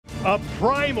A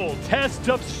primal test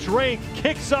of strength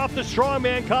kicks off the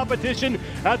Strongman competition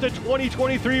at the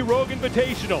 2023 Rogue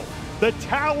Invitational. The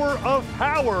Tower of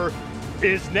Power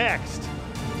is next.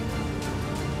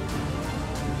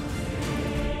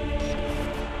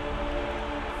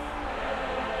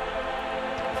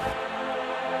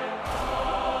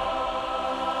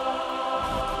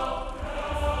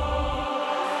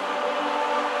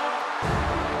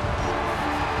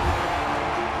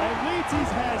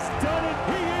 Has done it.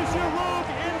 He is your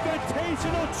Rogue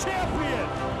Invitational champion.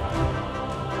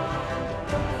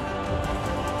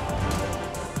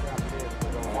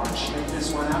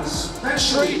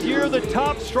 Straight year, the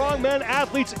top strongman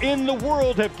athletes in the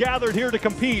world have gathered here to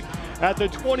compete at the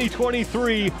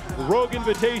 2023 Rogue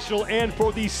Invitational, and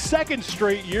for the second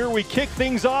straight year, we kick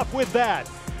things off with that.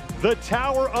 The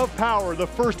Tower of Power, the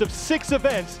first of 6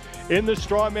 events in the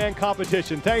Strongman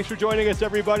competition. Thanks for joining us,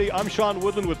 everybody. I'm Sean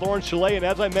Woodland with Lawrence Chalet, and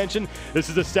as I mentioned, this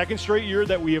is the second straight year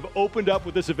that we have opened up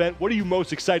with this event. What are you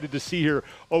most excited to see here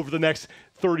over the next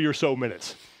 30 or so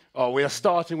minutes? Oh, we are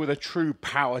starting with a true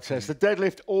power test. The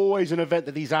deadlift, always an event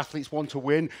that these athletes want to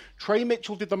win. Trey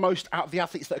Mitchell did the most out of the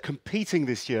athletes that are competing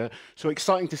this year, so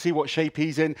exciting to see what shape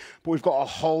he's in. But we've got a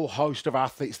whole host of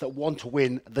athletes that want to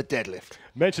win the deadlift.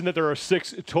 Mentioned that there are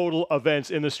 6 total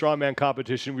events in the Strongman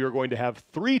competition. We are going to have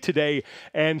 3 today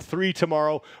and 3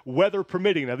 tomorrow, weather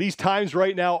permitting. Now, these times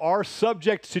right now are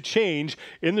subject to change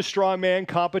in the Strongman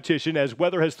competition, as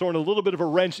weather has thrown a little bit of a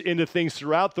wrench into things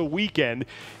throughout the weekend.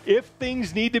 If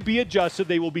things need to be adjusted,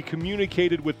 they will be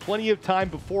communicated with plenty of time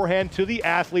beforehand to the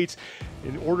athletes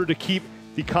in order to keep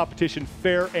the competition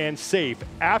fair and safe.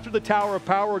 After the Tower of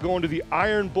Power, we're going to the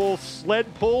Iron Bull sled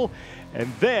pull,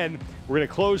 and then we're going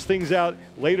to close things out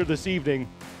later this evening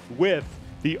with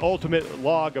the ultimate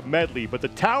log medley. But the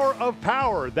Tower of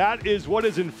Power, that is what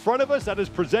is in front of us. That is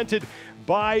presented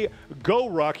by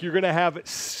GoRuck. You're going to have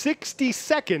 60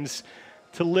 seconds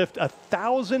to lift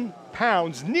 1,000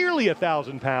 pounds, nearly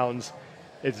 1,000 pounds,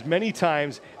 as many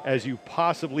times as you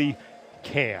possibly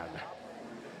can.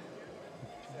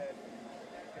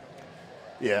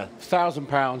 Yeah, 1,000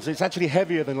 pounds. It's actually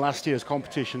heavier than last year's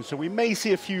competition, so we may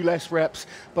see a few less reps,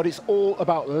 but it's all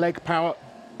about leg power,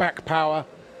 back power,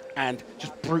 and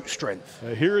just brute strength.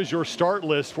 Here is your start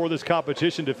list for this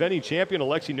competition. Defending champion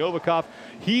Alexei Novikov,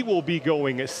 he will be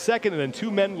going second, and then 2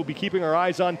 men will be keeping our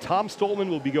eyes on. Tom Stolman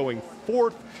will be going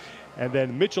 4th, and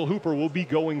then Mitchell Hooper will be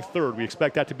going 3rd. We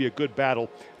expect that to be a good battle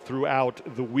throughout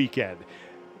the weekend.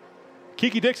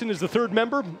 Kiki Dixon is the 3rd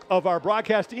member of our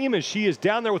broadcast team, as she is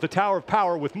down there with the Tower of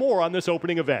Power with more on this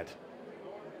opening event.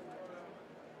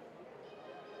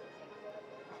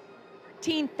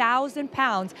 13,000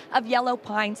 pounds of yellow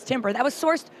pines timber that was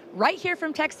sourced right here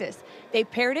from Texas. They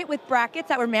paired it with brackets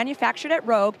that were manufactured at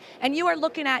Rogue, and you are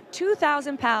looking at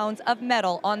 2,000 pounds of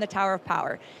metal on the Tower of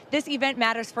Power. This event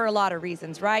matters for a lot of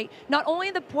reasons, right? Not only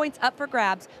the points up for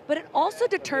grabs, but it also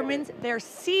determines their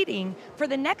seeding for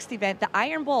the next event, the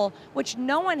Iron Bull, which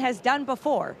no one has done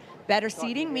before. Better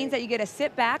seeding means that you get to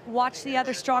sit back, watch the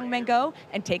other strongmen go,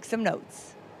 and take some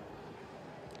notes.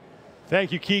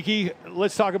 Thank you, Kiki.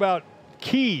 Let's talk about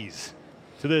keys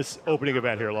to this opening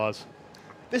event here, Laws.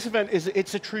 This event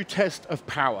it's a true test of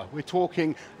power. We're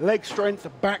talking leg strength,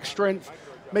 back strength,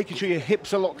 making sure your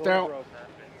hips are locked out,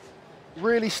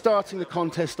 really starting the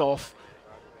contest off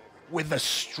with the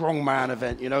strongman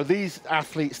event. You know, these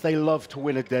athletes, they love to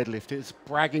win a deadlift. It's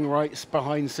bragging rights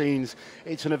behind scenes.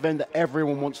 It's an event that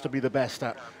everyone wants to be the best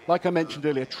at. Like I mentioned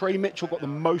earlier, Trey Mitchell got the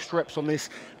most reps on this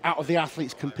out of the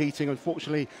athletes competing.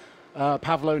 Unfortunately,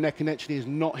 Pavlo Nekonechny is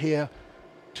not here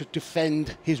to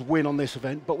defend his win on this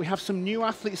event, but we have some new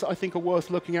athletes that I think are worth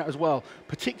looking at as well,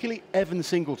 particularly Evan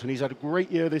Singleton. He's had a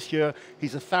great year this year.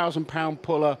 He's a 1,000-pound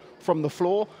puller from the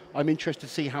floor. I'm interested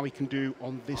to see how he can do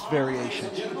on this variation.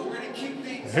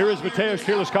 Here is Mateusz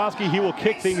Kierliszkowski. He will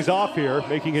kick things off here,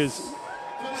 making his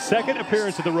 2nd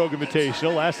appearance at the Rogue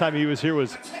Invitational. Last time he was here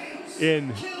was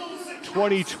in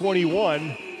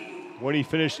 2021 when he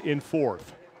finished in 4th.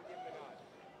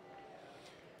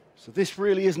 So this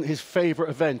really isn't his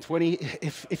favorite event.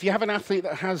 If you have an athlete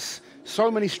that has so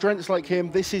many strengths like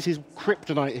him, this is his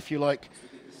kryptonite, if you like.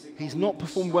 He's not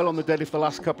performed well on the deadlift the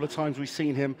last couple of times we've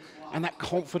seen him, and that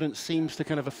confidence seems to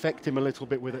kind of affect him a little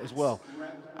bit with it as well.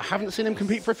 I haven't seen him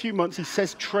compete for a few months. He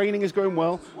says training is going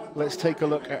well. Let's take a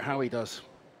look at how he does.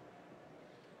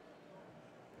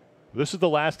 This is the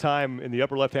last time in the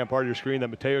upper left-hand part of your screen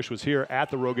that Mateusz was here at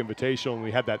the Rogue Invitational, and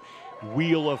we had that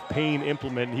wheel of pain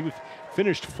implement. He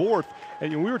finished 4th,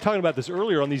 and we were talking about this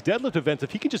earlier on these deadlift events.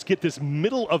 If he can just get this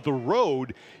middle of the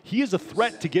road, he is a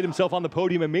threat to get himself on the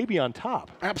podium and maybe on top.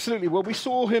 Absolutely. Well, we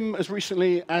saw him as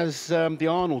recently as the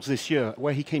Arnolds this year,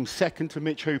 where he came 2nd to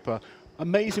Mitch Hooper.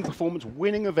 Amazing performance,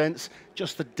 winning events,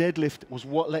 just the deadlift was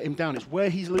what let him down. It's where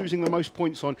he's losing the most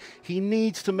points on. He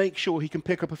needs to make sure he can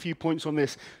pick up a few points on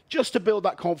this just to build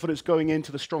that confidence going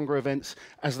into the stronger events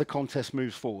as the contest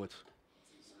moves forward.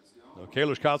 So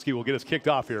Kaliszkowski will get us kicked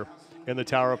off here in the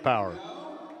Tower of Power.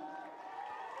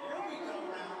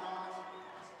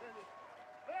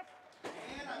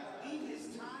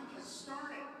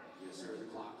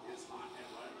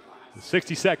 The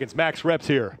 60 seconds, max reps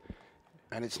here.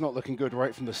 And it's not looking good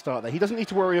right from the start there. He doesn't need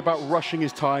to worry about rushing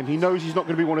his time. He knows he's not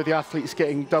going to be one of the athletes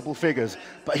getting double figures,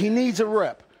 but he needs a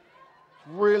rep.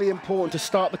 Really important to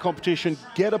start the competition,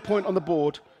 get a point on the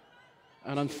board,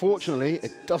 and unfortunately,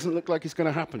 it doesn't look like it's going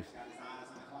to happen.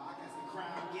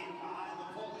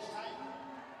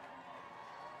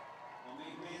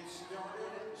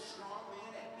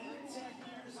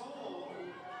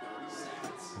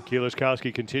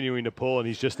 Kaliszkowski continuing to pull, and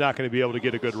he's just not going to be able to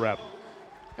get a good rep.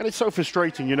 And it's so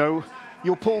frustrating, you know.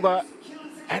 You'll pull that,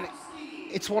 and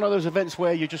it's one of those events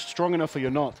where you're just strong enough or you're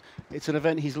not. It's an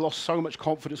event he's lost so much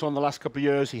confidence on the last couple of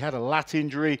years. He had a lat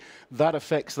injury. That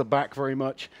affects the back very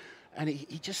much. And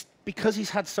he just, because he's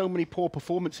had so many poor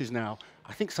performances now,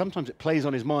 I think sometimes it plays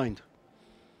on his mind.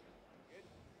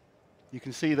 You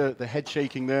can see the head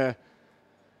shaking there.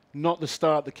 Not the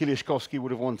start that Kaliszkowski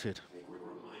would have wanted.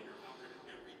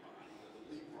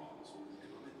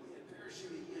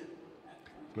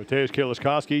 Mateusz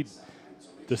Kaliszkowski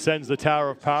descends the Tower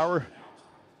of Power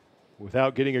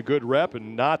without getting a good rep,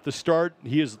 and not the start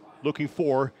he is looking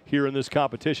for here in this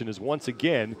competition. Is once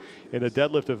again in a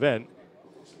deadlift event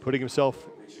putting himself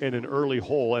in an early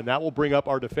hole, and that will bring up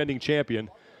our defending champion,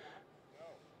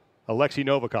 Alexei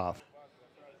Novikov.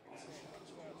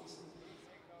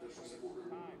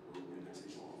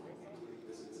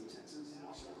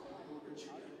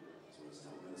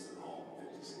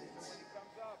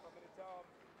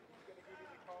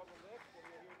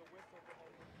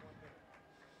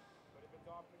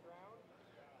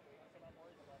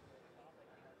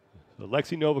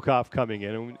 Alexei Novikov coming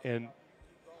in, and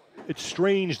it's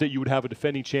strange that you would have a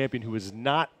defending champion who is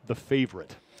not the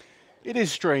favorite. It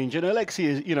is strange, and Alexei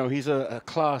is, you know, he's a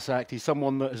class act. He's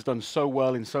someone that has done so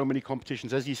well in so many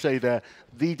competitions. As you say there,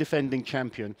 the defending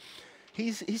champion.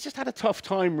 He's just had a tough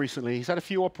time recently. He's had a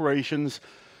few operations.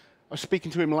 I was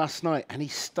speaking to him last night, and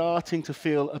he's starting to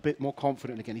feel a bit more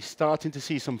confident again. He's starting to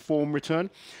see some form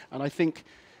return, and I think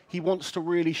he wants to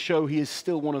really show he is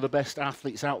still one of the best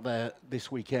athletes out there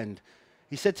this weekend.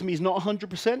 He said to me he's not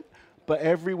 100%, but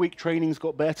every week training's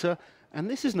got better, and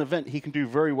this is an event he can do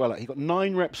very well at. He got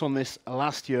 9 reps on this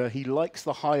last year. He likes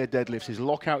the higher deadlifts. His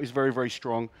lockout is very, very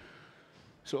strong,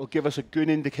 so it'll give us a good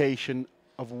indication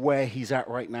of where he's at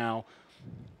right now.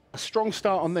 A strong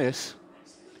start on this.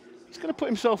 He's going to put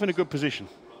himself in a good position.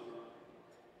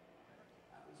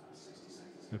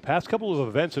 The past couple of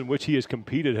events in which he has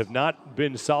competed have not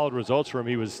been solid results for him.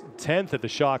 He was 10th at the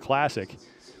Shaw Classic.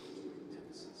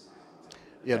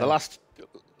 Yeah, the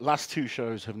last 2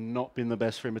 shows have not been the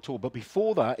best for him at all. But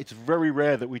before that, it's very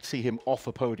rare that we'd see him off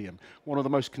a podium. One of the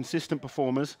most consistent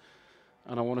performers,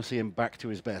 and I want to see him back to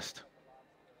his best.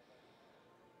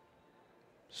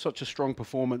 Such a strong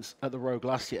performance at the Rogue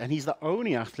last year, and he's the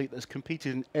only athlete that's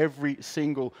competed in every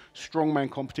single strongman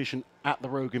competition at the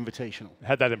Rogue Invitational.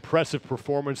 Had that impressive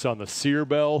performance on the Sear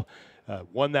Bell,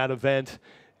 won that event,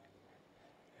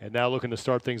 and now looking to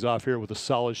start things off here with a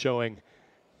solid showing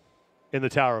in the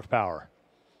Tower of Power.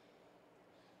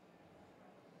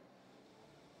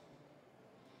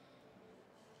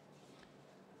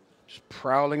 Just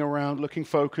prowling around, looking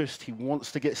focused. He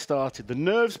wants to get started. The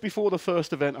nerves before the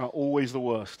first event are always the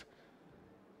worst.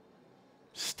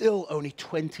 Still only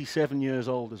 27 years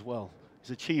old as well.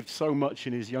 He's achieved so much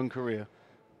in his young career.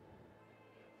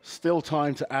 Still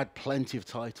time to add plenty of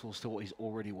titles to what he's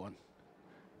already won.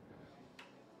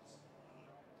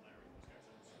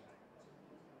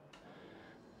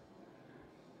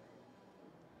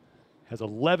 Has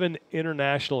 11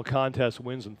 international contest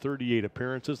wins and 38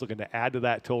 appearances. Looking to add to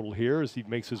that total here as he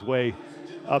makes his way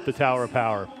up the Tower of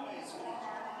Power.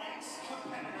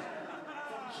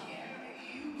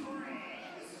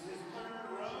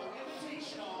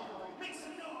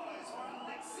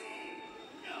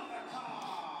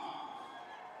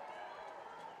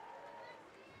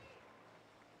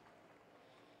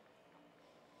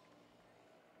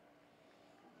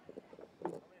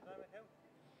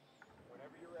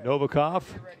 Novikov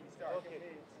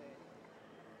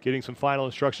getting some final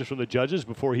instructions from the judges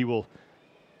before he will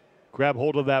grab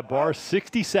hold of that bar.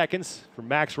 60 seconds for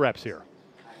max reps here.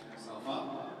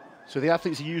 So the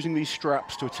athletes are using these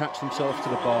straps to attach themselves to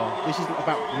the bar. This isn't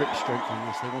about grip strength on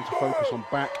this. They want to focus on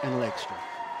back and leg strength.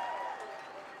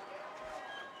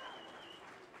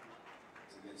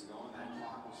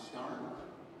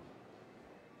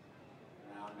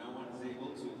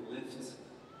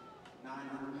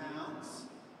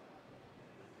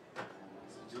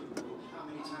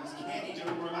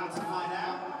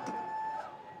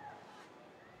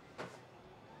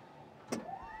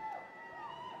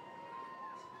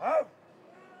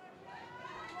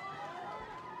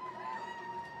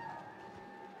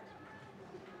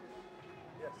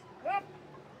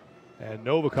 And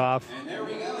Novikov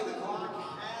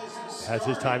has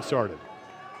his time started.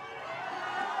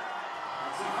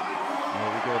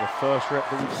 There we go, the first rep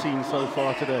that we've seen so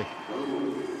far today.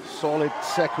 Solid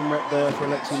second rep there for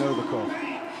Alexei Novikov.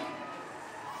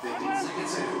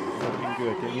 Looking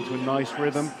good, getting into a nice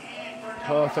rhythm.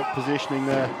 Perfect positioning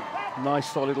there.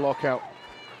 Nice solid lockout.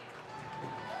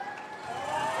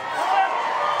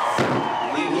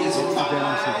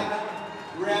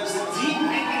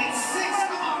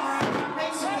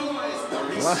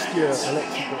 Last year,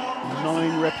 Alexei got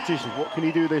 9 repetitions. What can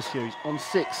he do this year? He's on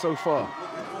 6 so far.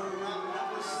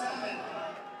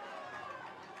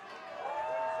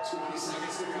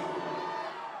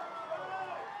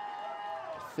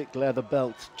 Thick leather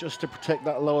belt just to protect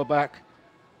that lower back.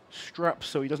 Straps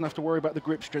so he doesn't have to worry about the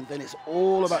grip strength. Then it's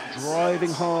all about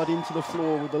driving hard into the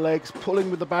floor with the legs,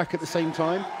 pulling with the back at the same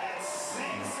time.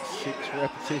 And 6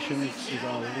 repetitions is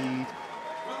our lead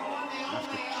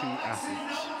after 2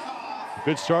 athletes.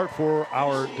 Good start for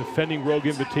our defending Rogue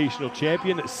Invitational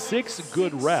champion. 6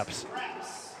 good reps.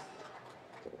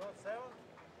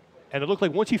 And it looked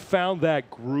like once he found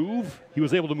that groove, he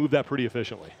was able to move that pretty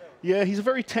efficiently. Yeah, he's a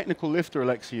very technical lifter,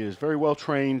 Alexei is. Very well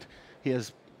trained. He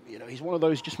has, you know, he's one of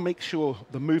those, just make sure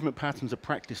the movement patterns are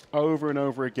practiced over and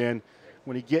over again.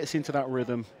 When he gets into that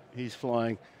rhythm, he's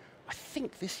flying. I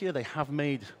think this year they have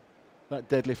made that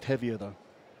deadlift heavier, though.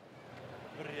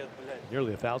 Nearly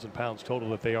 1,000 pounds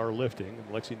total that they are lifting.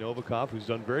 Alexei Novikov, who's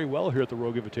done very well here at the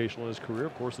Rogue Invitational in his career,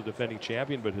 of course the defending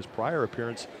champion, but his prior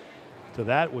appearance to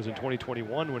that was in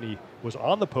 2021 when he was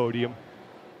on the podium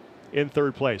in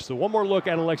 3rd place. So one more look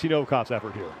at Alexei Novikov's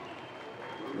effort here.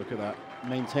 Look at that.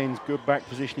 Maintains good back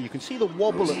positioning. You can see the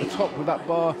wobble at the top with that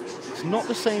bar. It's not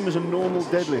the same as a normal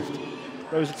deadlift.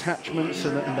 Those attachments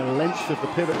and the length of the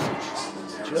pivots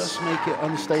just make it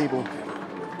unstable.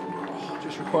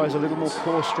 Just requires a little more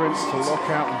core strength to lock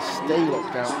out and stay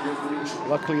locked out.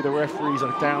 Luckily, the referees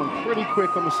are down pretty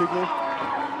quick on the signal.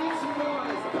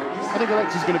 I think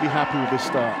Alexei's going to be happy with this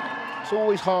start. It's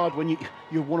always hard when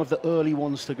you're one of the early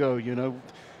ones to go, you know.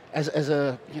 As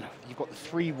a, you know, you've got the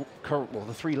 3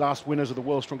 last winners of the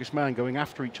World's Strongest Man going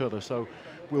after each other, so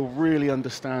we'll really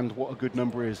understand what a good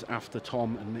number is after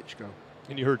Tom and Mitch go.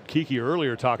 And you heard Kiki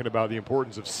earlier talking about the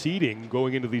importance of seeding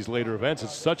going into these later events.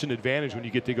 It's such an advantage when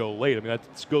you get to go late. I mean, that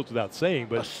goes without saying,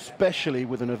 but especially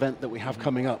with an event that we have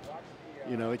coming up.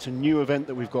 You know, it's a new event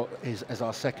that we've got as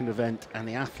our 2nd event, and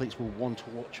the athletes will want to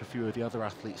watch a few of the other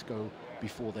athletes go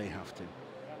before they have to.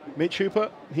 Mitch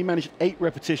Hooper, he managed 8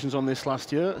 repetitions on this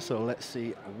last year, so let's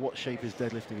see what shape his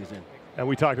deadlifting is in. And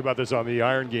we talked about this on the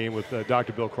Iron Game with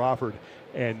Dr. Bill Crawford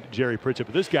and Jerry Pritchett,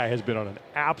 but this guy has been on an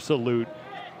absolute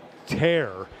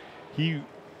tear. He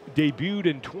debuted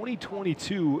in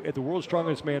 2022 at the World's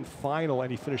Strongest Man final, and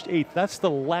he finished 8th. That's the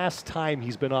last time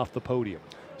he's been off the podium.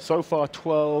 So far,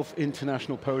 12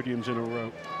 international podiums in a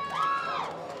row.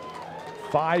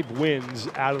 5 wins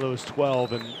out of those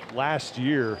 12, and last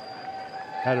year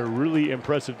had a really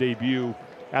impressive debut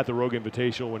at the Rogue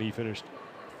Invitational when he finished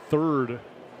 3rd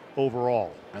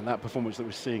overall. And that performance that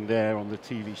we're seeing there on the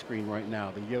TV screen right now,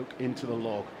 the yoke into the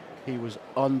log, he was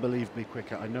unbelievably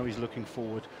quick. I know he's looking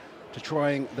forward to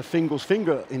trying the Fingal's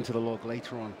finger into the log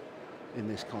later on in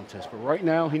this contest. But right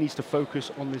now, he needs to focus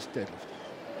on this deadlift.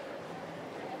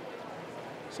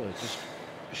 So just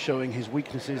showing his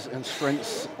weaknesses and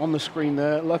strengths on the screen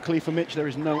there. Luckily for Mitch, there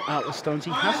is no outlet stones.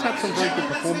 He has had some very good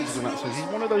performances in that. So he's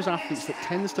one of those athletes that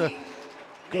tends to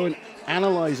go and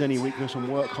analyze any weakness and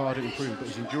work hard at improving. But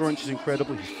his endurance is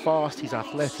incredible. He's fast, he's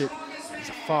athletic, he's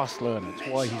a fast learner. It's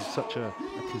why he's such a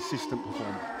consistent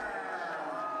performer.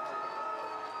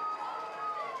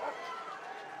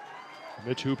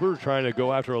 Mitch Hooper trying to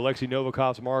go after Alexei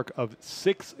Novikov's mark of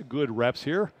 6 good reps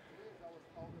here.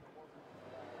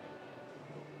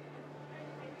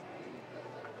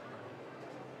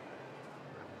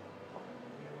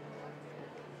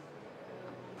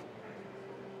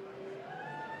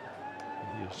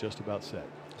 is just about set.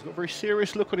 He's got a very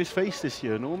serious look on his face this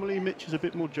year. Normally, Mitch is a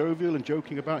bit more jovial and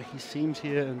joking about. He seems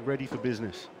here and ready for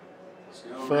business.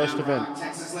 First event,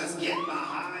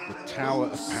 the Tower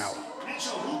of Power.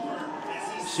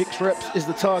 6 reps is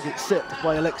the target set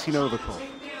by Alexei Novikov.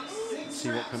 Let's see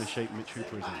what kind of shape Mitch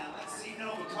Hooper is in.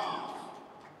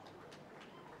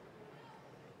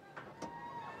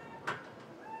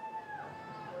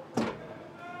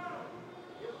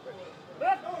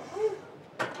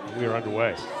 We are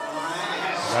underway.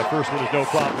 That first one is no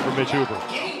problem for Mitch Hooper.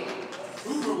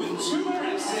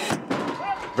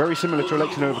 Very similar to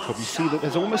Alexei Novikov. You see that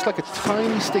there's almost like a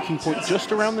tiny sticking point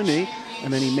just around the knee,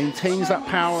 and then he maintains that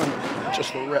power, and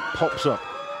just the rep pops up.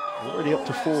 Already up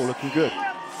to 4, looking good.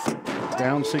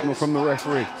 Down signal from the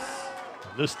referee.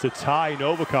 This to tie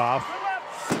Novikov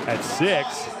at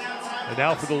 6, and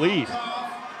now for the lead.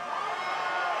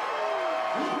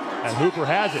 And Hooper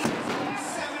has it.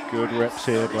 Good reps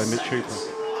here by Mitch Hooper.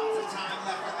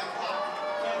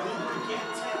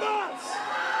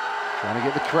 Trying to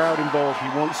get the crowd involved. He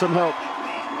wants some help.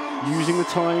 Using the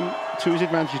time to his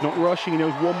advantage. He's not rushing. He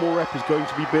knows one more rep is going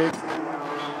to be big.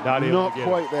 Not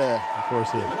quite there. Of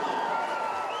course, the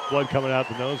blood coming out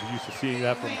the nose. We're used to seeing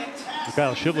that from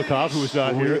Mikhail Shivlikov, who was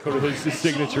not here. Go to his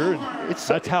signature. And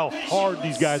that's how hard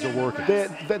these guys are working.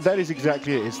 That is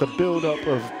exactly it. It's the build-up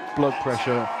of blood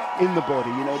pressure in the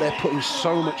body. You know, they're putting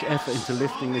so much effort into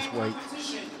lifting this weight.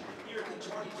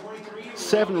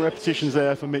 7 repetitions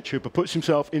there for Mitch Hooper. Puts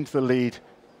himself into the lead.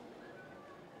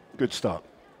 Good start.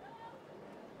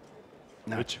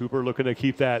 Mitch Hooper looking to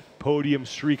keep that podium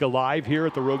streak alive here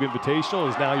at the Rogue Invitational.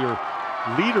 Is now your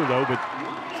leader, though, but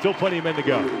still plenty of men to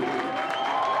go.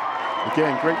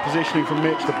 Again, great positioning from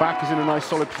Mitch. The back is in a nice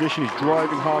solid position. He's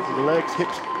driving hard with the legs.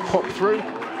 Hips pop through.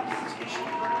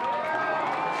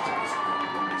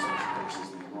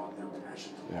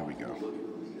 There we go.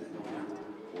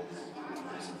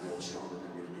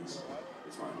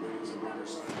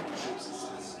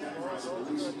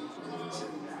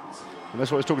 And that's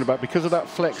what I was talking about. Because of that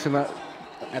flex and that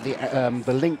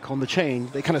the link on the chain,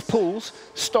 it kind of pulls,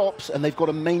 stops, and they've got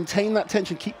to maintain that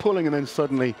tension, keep pulling, and then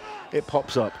suddenly it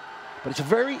pops up. But it's a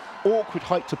very awkward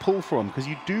height to pull from because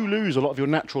you do lose a lot of your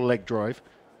natural leg drive.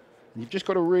 You've just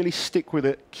got to really stick with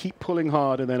it, keep pulling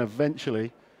hard, and then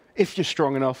eventually, if you're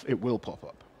strong enough, it will pop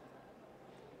up.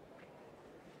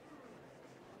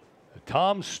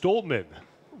 Tom Stoltman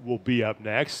will be up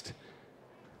next.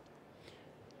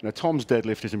 Now, Tom's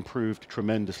deadlift has improved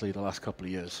tremendously the last couple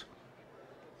of years.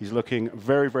 He's looking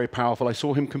very, very powerful. I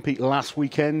saw him compete last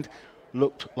weekend.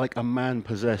 Looked like a man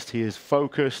possessed. He is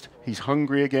focused, he's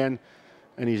hungry again,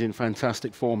 and he's in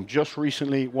fantastic form. Just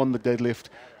recently won the deadlift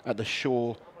at the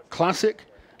Shore Classic,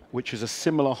 which is a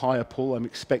similar higher pull. I'm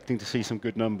expecting to see some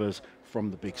good numbers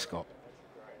from the Big Scott.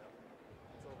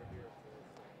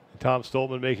 Tom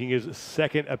Stoltman making his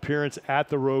second appearance at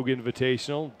the Rogue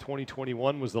Invitational.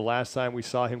 2021 was the last time we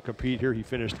saw him compete here. He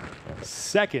finished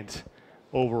 2nd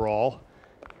overall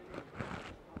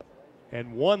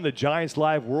and won the Giants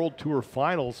Live World Tour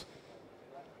Finals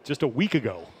just a week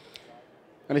ago.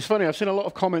 And it's funny, I've seen a lot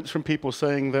of comments from people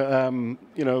saying that,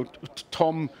 you know,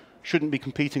 Tom shouldn't be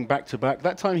competing back-to-back.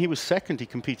 That time he was 2nd, he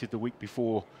competed the week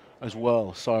before as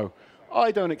well. So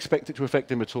I don't expect it to affect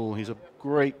him at all. He's a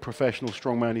great professional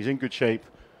strongman. He's in good shape.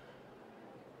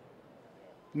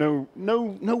 No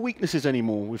weaknesses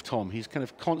anymore with Tom. He's kind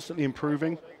of constantly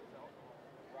improving.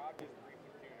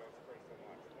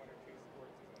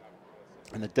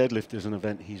 And the deadlift is an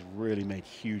event he's really made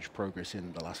huge progress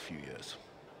in the last few years.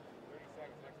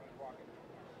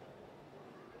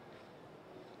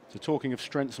 So talking of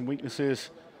strengths and weaknesses,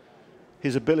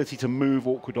 his ability to move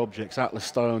awkward objects, atlas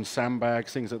stones,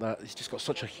 sandbags, things like that. He's just got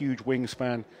such a huge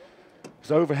wingspan.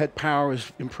 His overhead power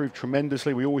has improved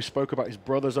tremendously. We always spoke about his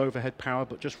brother's overhead power,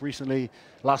 but just recently,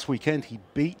 last weekend, he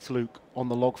beat Luke on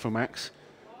the log for max.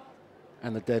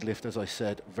 And the deadlift, as I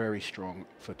said, very strong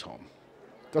for Tom.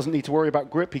 Doesn't need to worry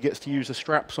about grip. He gets to use the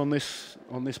straps on this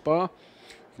bar.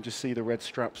 You can just see the red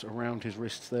straps around his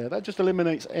wrists there. That just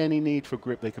eliminates any need for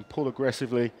grip. They can pull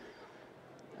aggressively.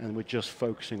 And we're just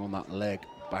focusing on that leg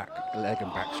and back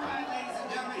strength.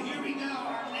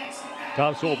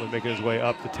 Tom Stoltman making his way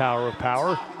up the Tower of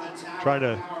Power, trying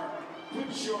to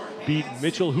beat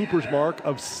Mitchell Hooper's mark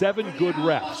of 7 good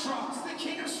reps. So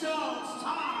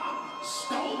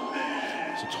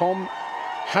Tom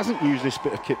hasn't used this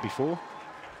bit of kit before.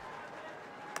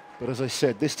 But as I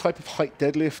said, this type of height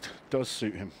deadlift does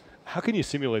suit him. How can you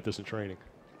simulate this in training?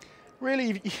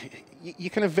 Really, you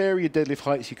kind of vary your deadlift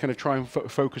heights. You kind of try and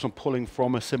focus on pulling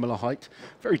from a similar height.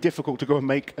 Very difficult to go and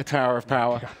make a tower of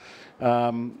power.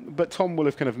 But Tom will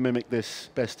have kind of mimicked this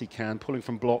best he can, pulling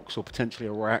from blocks or potentially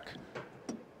a rack.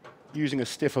 Using a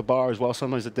stiffer bar as well.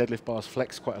 Sometimes the deadlift bars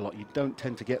flex quite a lot. You don't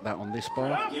tend to get that on this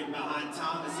bar.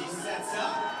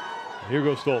 Here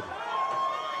goes Stolten.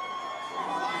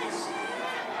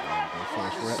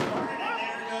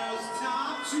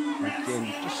 Again,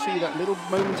 you just see that little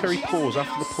momentary pause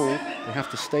after the pull. They have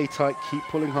to stay tight, keep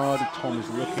pulling hard, and Tom is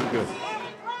looking good.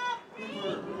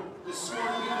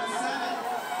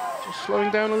 Just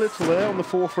slowing down a little there on the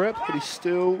 4th rep, but he's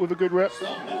still with a good rep.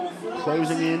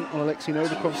 Closing in on Alexei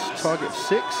Novikov's target of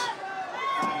 6.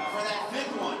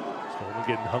 Stolten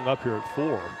getting hung up here at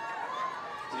 4.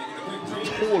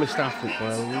 Tallest athlete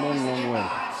by a long, long way.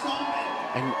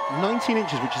 And 19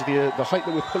 inches, which is the height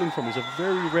that we're pulling from, is a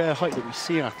very rare height that we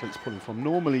see athletes pulling from.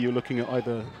 Normally, you're looking at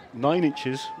either 9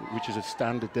 inches, which is a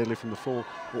standard deadlift from the floor,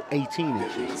 or 18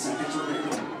 inches.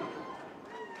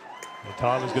 And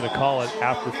Tom is going to call it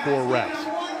after 4 reps.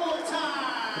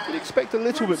 I did expect a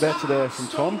little bit better there from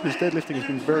Tom. His deadlifting has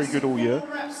been very good all year.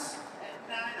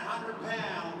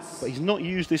 But he's not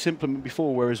used this implement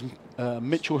before, whereas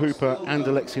Mitchell Hooper and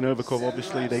Alexei Novikov,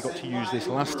 obviously, they got to use this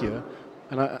last year.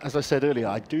 And as I said earlier,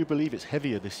 I do believe it's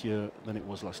heavier this year than it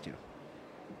was last year.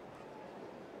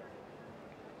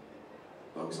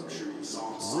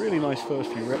 Really nice first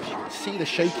few reps. You can see the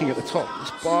shaking at the top.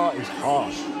 This bar is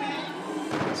hard.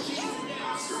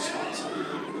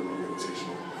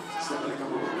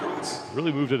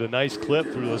 Really moved at a nice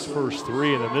clip through those first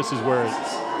 3, and then this is where it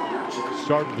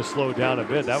started to slow down a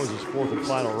bit. That was his 4th and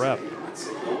final rep.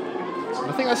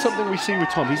 I think that's something we see with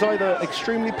Tom. He's either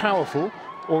extremely powerful,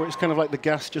 or it's kind of like the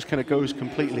gas just kind of goes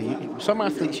completely. Some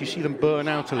athletes, you see them burn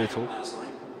out a little.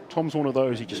 Tom's one of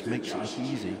those, he just makes it look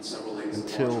easy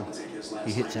until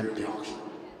he hits empty.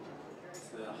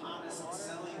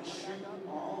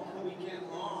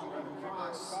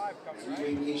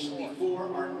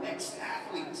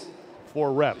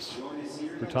 4 reps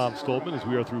for Tom Stolten as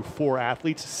we are through 4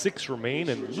 athletes. 6 remain,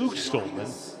 and Luke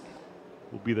Stolten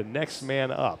will be the next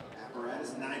man up.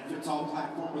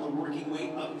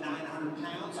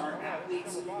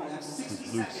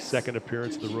 Luke's 2nd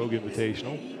appearance at the Rogue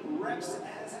Invitational.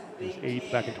 His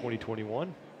 8th back in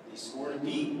 2021.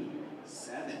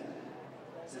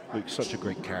 Luke's such a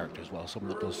great character as well,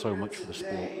 someone that does so much for the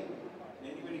sport.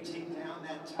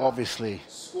 Obviously,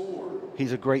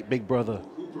 he's a great big brother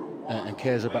and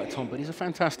cares about Tom, but he's a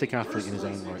fantastic athlete in his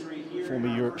own right. Former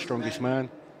Europe's Strongest Man,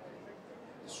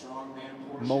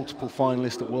 multiple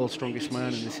finalist at World's Strongest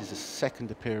Man, and this is his 2nd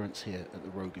appearance here at the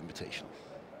Rogue Invitational.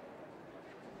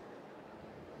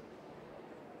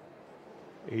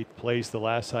 8th place the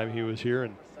last time he was here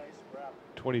in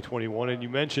 2021. And you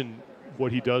mentioned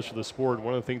what he does for the sport.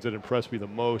 One of the things that impressed me the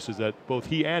most is that both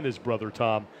he and his brother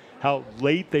Tom, how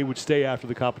late they would stay after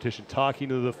the competition, talking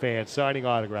to the fans, signing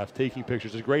autographs, taking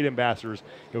pictures. As great ambassadors,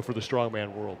 for the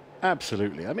strongman world.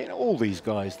 Absolutely. I mean, all these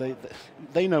guys,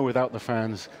 they know without the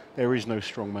fans there is no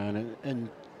strongman. And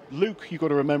Luke, you've got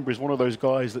to remember, is one of those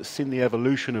guys that's seen the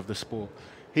evolution of the sport.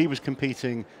 He was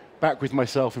competing back with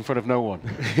myself in front of no one.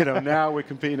 Now we're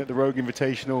competing at the Rogue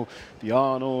Invitational, the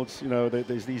Arnolds.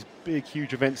 There's these big,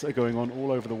 huge events that are going on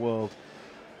all over the world.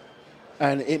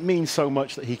 And it means so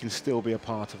much that he can still be a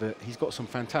part of it. He's got some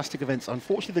fantastic events.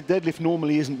 Unfortunately, the deadlift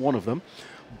normally isn't one of them.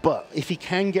 But if he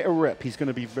can get a rep, he's going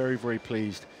to be very, very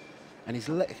pleased. And he's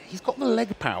got the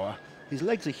leg power. His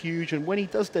legs are huge, and when he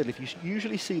does deadlift, you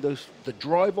usually see the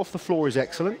drive off the floor is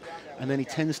excellent, and then he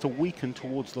tends to weaken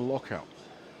towards the lockout.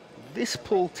 This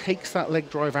pull takes that leg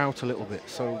drive out a little bit,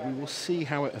 so we will see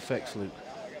how it affects Luke.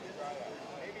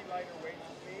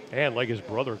 And like his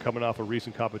brother, coming off a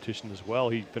recent competition as well,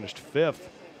 he finished 5th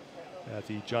at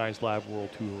the Giants Lab World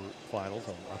Tour Finals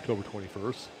on October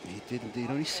 21st. He did indeed,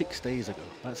 only 6 days ago.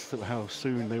 That's how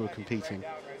soon they were competing.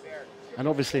 And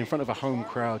obviously in front of a home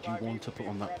crowd, you want to put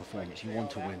on that performance, you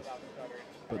want to win.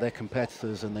 But they're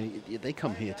competitors, and they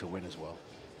come here to win as well.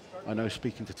 I know,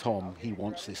 speaking to Tom, he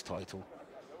wants this title.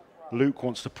 Luke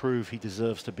wants to prove he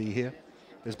deserves to be here.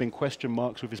 There's been question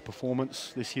marks with his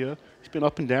performance this year. He's been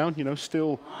up and down,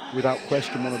 still without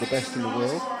question one of the best in the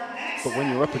world. But when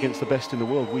you're up against the best in the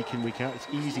world week in, week out, it's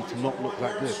easy to not look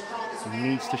that good. He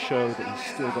needs to show that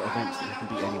he's still got events that he can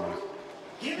beat anyway.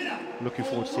 Looking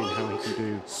forward to seeing how he can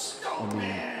do on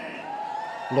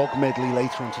the log medley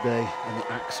later on today, and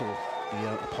the axle,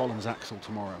 the Apollon's axle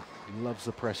tomorrow. He loves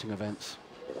the pressing events.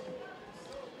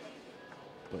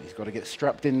 But he's got to get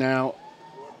strapped in now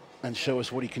and show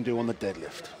us what he can do on the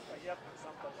deadlift.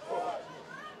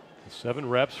 7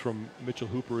 reps from Mitchell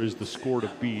Hooper is the score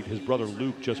to beat. His brother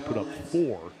Luke just put up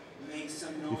 4.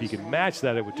 If he can match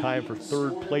that, it would tie him for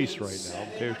 3rd place right now.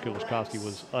 Mateusz Kieliszkowski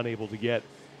was unable to get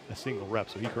a single rep,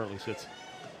 so he currently sits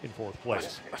in 4th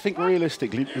place. I think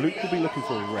realistically, Luke will be looking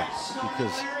for a rep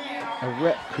because a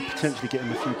rep could potentially get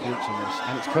him a few points on this.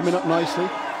 And it's coming up nicely.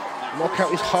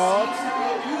 Lockout is hard.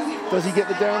 Does he get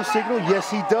the down signal? Yes,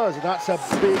 he does. That's a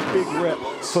big, big rep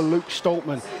for Luke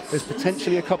Stoltman. There's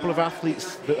potentially a couple of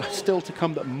athletes that are still to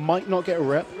come that might not get a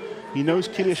rep. He knows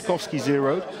Kieliszkowski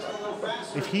zeroed.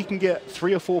 If he can get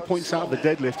 3 or 4 points out of the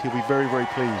deadlift, he'll be very, very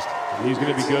pleased. He's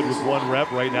going to be good with 1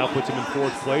 rep. Right now puts him in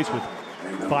 4th place with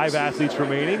 5 athletes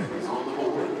remaining. I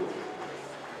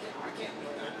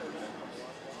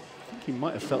think he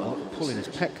might have felt a little pull in his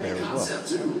pec there as well.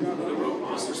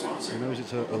 He knows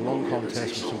it's a long contest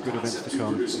with some good events to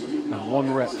come. And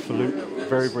 1 rep for Luke,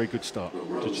 very, very good start.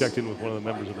 Just checked in with one of the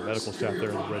members of the medical staff there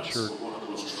in the red shirt.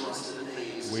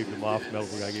 Waved him off,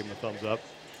 medical guy gave him a thumbs up.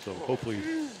 So hopefully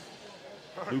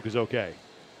Luke is okay.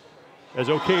 As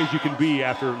okay as you can be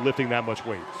after lifting that much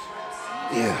weight.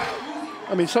 Yeah.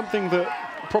 I mean, something that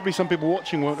probably some people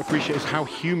watching won't appreciate is how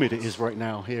humid it is right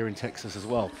now here in Texas as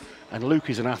well. And Luke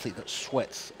is an athlete that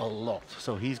sweats a lot.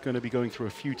 So he's going to be going through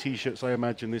a few T-shirts, I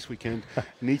imagine, this weekend.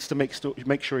 Needs to make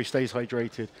sure he stays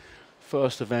hydrated.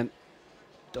 First event,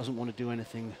 doesn't want to do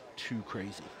anything too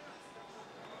crazy.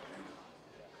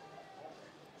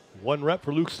 1 rep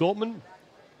for Luke Stoltman.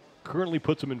 Currently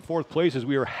puts him in 4th place as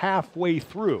we are halfway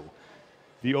through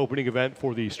the opening event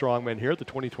for the Strongmen here at the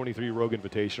 2023 Rogue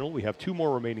Invitational. We have 2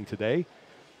 more remaining today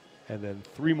and then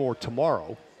 3 more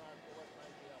tomorrow.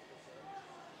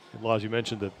 And as you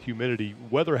mentioned, the humidity,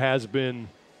 weather has been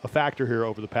a factor here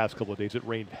over the past couple of days. It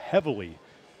rained heavily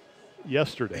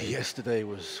yesterday. Yesterday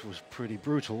was pretty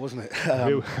brutal, wasn't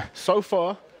it? So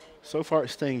far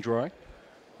it's staying dry.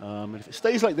 And if it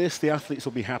stays like this, the athletes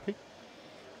will be happy.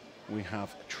 We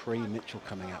have Trey Mitchell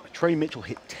coming out. Trey Mitchell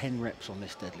hit 10 reps on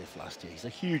this deadlift last year. He's a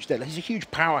huge deadlift. He's a huge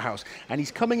powerhouse. And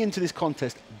he's coming into this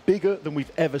contest bigger than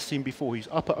we've ever seen before. He's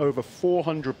up at over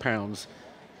 400 pounds.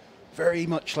 Very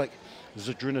much like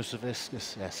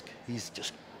Zadrunas-esque. He's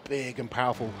just big and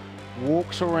powerful.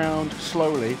 Walks around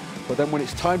slowly, but then when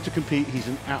it's time to compete, he's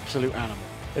an absolute animal.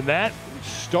 And that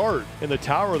start in the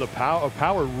Tower of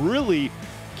Power really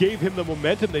gave him the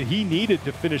momentum that he needed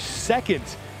to finish 2nd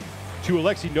to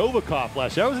Alexei Novikov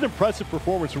last year. That was an impressive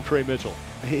performance from Trey Mitchell.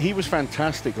 He was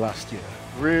fantastic last year.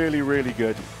 Really, really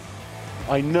good.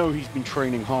 I know he's been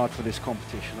training hard for this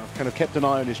competition. I've kind of kept an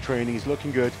eye on his training. He's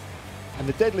looking good. And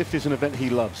the deadlift is an event he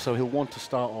loves, so he'll want to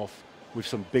start off with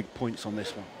some big points on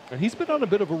this one. And he's been on a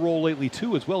bit of a roll lately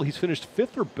too as well. He's finished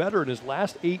 5th or better in his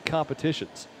last 8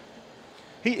 competitions.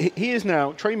 He is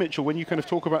now, Trey Mitchell, when you kind of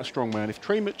talk about strongman, if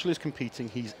Trey Mitchell is competing,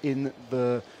 he's in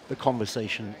the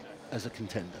conversation as a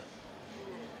contender.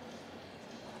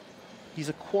 He's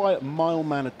a quiet,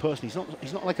 mild-mannered person.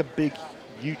 He's not like a big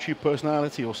YouTube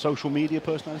personality or social media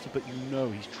personality, but you know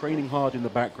he's training hard in the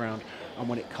background, and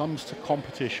when it comes to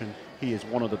competition, he is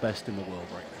one of the best in the world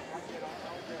right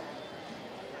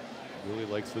now. Really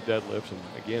likes the deadlifts, and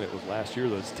again, it was last year,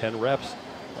 those 10 reps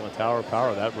on the Tower of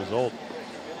Power, that result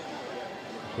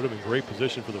put him in great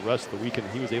position for the rest of the weekend.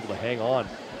 He was able to hang on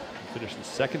and finish in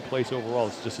 2nd place overall.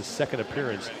 It's just his 2nd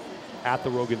appearance at the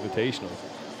Rogue Invitational.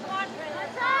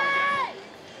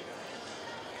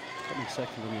 Coming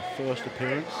 2nd on your 1st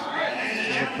appearance.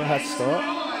 Not a bad start.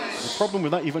 The problem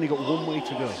with that, you've only got 1 way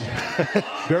to go.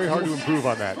 Very hard to improve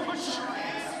on that.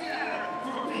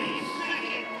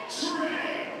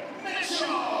 He's a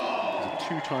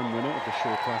 2-time winner of the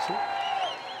Shore Classic.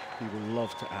 He will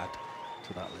love to add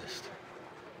to that list.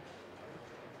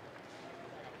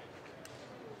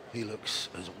 He looks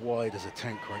as wide as a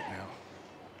tank right now.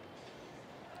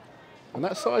 And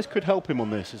that size could help him on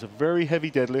this. It's a very heavy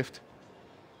deadlift.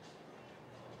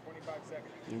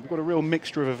 We've got a real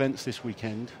mixture of events this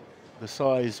weekend. The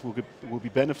size will be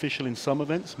beneficial in some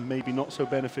events, maybe not so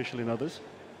beneficial in others.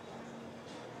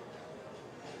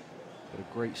 But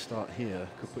a great start here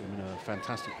could put him in a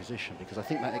fantastic position, because I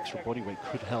think that extra body weight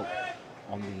could help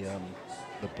on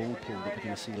the bull pull that we're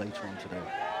going to see later on today.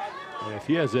 And if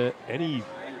he has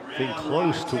anything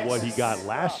close to what he got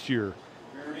last year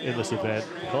in this event,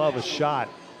 he'll have a shot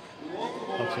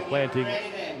of supplanting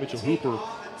Mitchell Hooper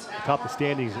atop the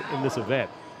standings in this event.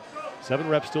 7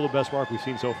 reps still the best mark we've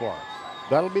seen so far.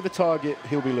 That'll be the target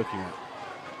he'll be looking at.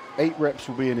 8 reps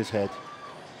will be in his head.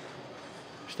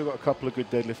 Still got a couple of good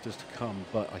deadlifters to come,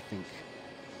 but I think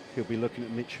he'll be looking at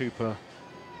Mitch Hooper.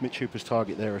 Mitch Hooper's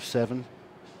target there of 7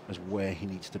 as where he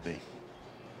needs to be.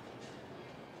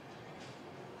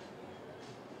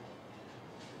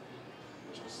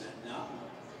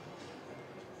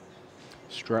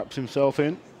 Straps himself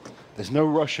in. There's no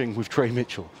rushing with Trey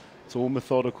Mitchell. It's all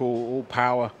methodical, all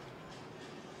power.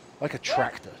 Like a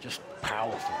tractor, just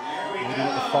powerful. Maybe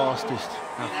not the fastest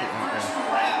athlete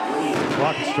out there. The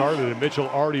clock has started and Mitchell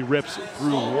already rips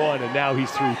through 1 and now he's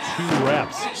through 2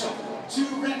 reps. These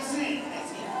 3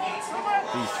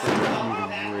 are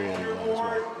moving really well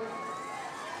as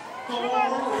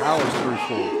well. Powers through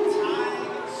 4.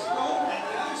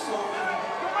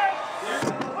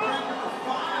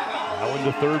 Now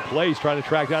into 3rd place, trying to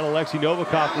track down Alexei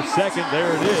Novikov for 2nd.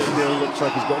 There it is. Still looks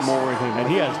like he's got more in him. And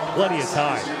he has plenty of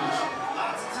time.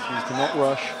 Needs to not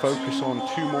rush, focus on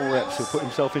 2 more reps. He'll put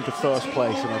himself into 1st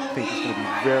place, and I think it's going to be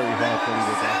very hard for any of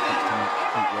those athletes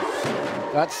to make 8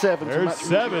 reps. That's 7. There's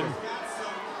 7.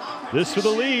 This for the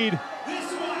lead.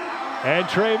 And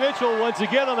Trey Mitchell once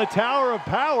again on the Tower of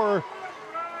Power.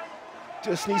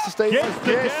 Just needs to stay. Gets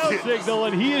the down signal,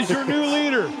 and he is your new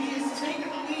leader.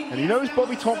 And he knows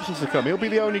Bobby Thompson's to come. He'll be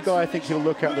the only guy I think he'll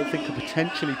look at that think could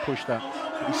potentially push that.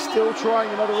 But he's still trying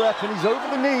another rep, and he's over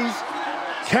the knees.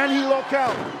 Can he lock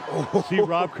out? Oh. See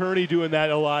Rob Kearney doing that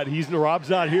a lot. Rob's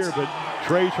not here, but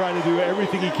Trey trying to do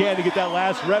everything he can to get that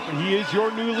last rep, and he is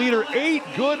your new leader. 8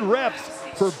 good reps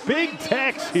for Big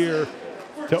Tex here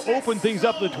to open things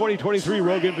up in the 2023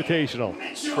 Rogue Invitational.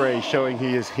 Trey showing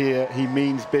he is here. He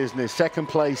means business. 2nd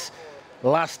place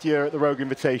last year at the Rogue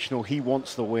Invitational. He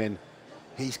wants the win.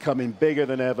 He's coming bigger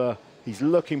than ever. He's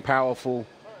looking powerful.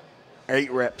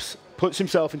 8 reps. Puts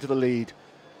himself into the lead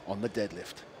on the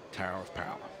deadlift. Tower of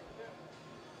Power.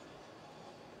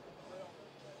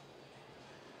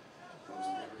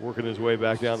 Working his way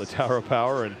back down the Tower of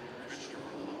Power, and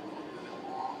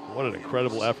what an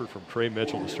incredible effort from Trey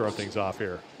Mitchell to start things off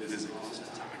here.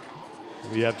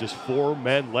 We have just 4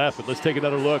 men left, but let's take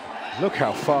another look. Look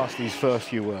how fast these first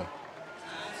few were.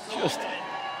 Just,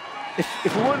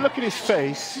 if we weren't looking at his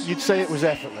face, you'd say it was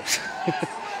effortless.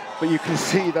 But you can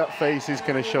see that face is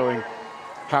kind of showing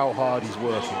how hard he's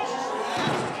working.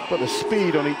 But the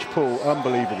speed on each pull,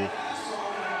 unbelievable.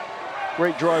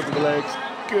 Great drive with the legs,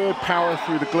 good power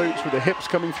through the glutes with the hips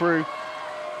coming through.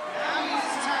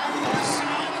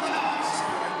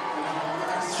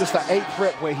 It's just that 8th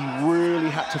rep where he really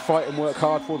had to fight and work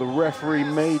hard for. The referee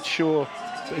made sure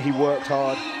that he worked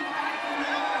hard.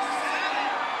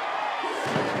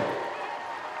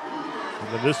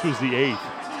 And then this was the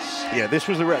 8th. Yeah, this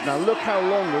was the rep. Now look how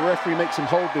long the referee makes him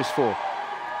hold this for.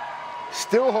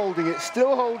 Still holding it,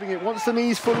 still holding it. Once the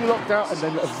knee's fully locked out, and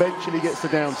then eventually gets the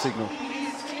down signal.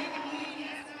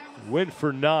 Went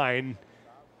for 9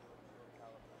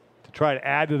 to try to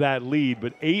add to that lead,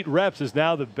 but 8 reps is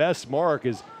now the best mark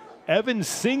as Evan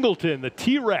Singleton, the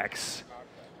T-Rex,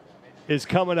 is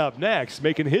coming up next,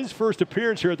 making his first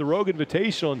appearance here at the Rogue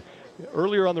Invitational. And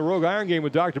earlier on the Rogue Iron Game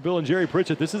with Dr. Bill and Jerry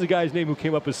Pritchett, this is a guy's name who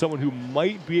came up as someone who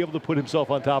might be able to put himself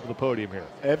on top of the podium here.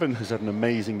 Evan has had an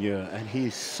amazing year, and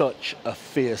he's such a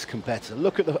fierce competitor.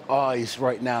 Look at the eyes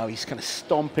right now. He's kind of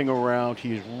stomping around.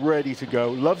 He is ready to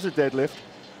go. Loves a deadlift.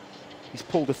 He's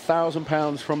pulled 1,000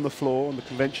 pounds from the floor on the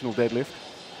conventional deadlift.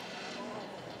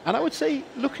 And I would say,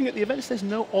 looking at the events, there's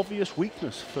no obvious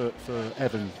weakness for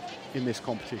Evan in this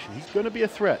competition. He's going to be a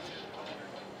threat.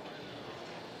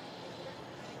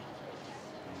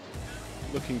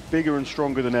 Looking bigger and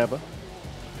stronger than ever.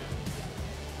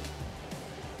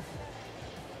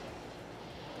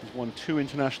 He's won 2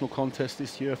 international contests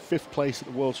this year, 5th place at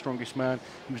the World's Strongest Man.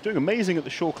 He was doing amazing at the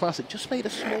Shore Classic, just made a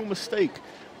small mistake,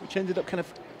 which ended up kind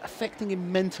of affecting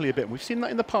him mentally a bit. We've seen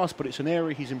that in the past, but it's an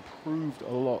area he's improved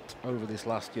a lot over this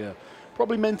last year.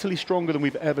 Probably mentally stronger than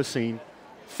we've ever seen.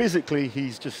 Physically,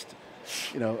 he's just,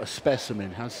 you know, a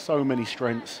specimen, has so many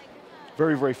strengths.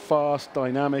 Very, very fast,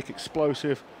 dynamic,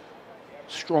 explosive.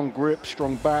 Strong grip,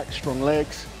 strong back, strong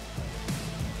legs.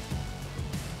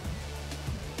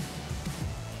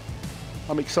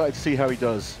 I'm excited to see how he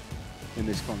does in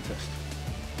this contest.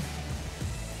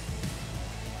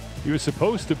 He was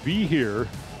supposed to be here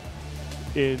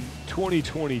in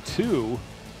 2022.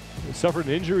 He suffered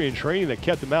an injury in training that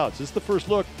kept him out. So this is the first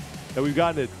look that we've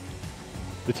gotten at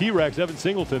the T-Rex, Evan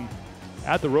Singleton,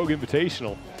 at the Rogue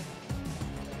Invitational.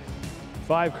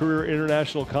 5 career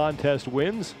international contest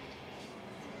wins.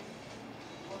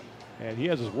 And he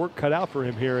has his work cut out for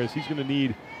him here, as he's going to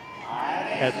need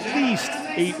at least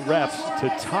 8 reps to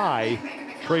tie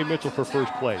Trey Mitchell for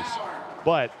first place.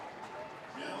 But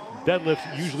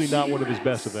deadlift's usually not one of his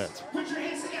best events.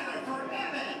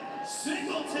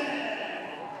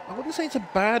 I wouldn't say it's a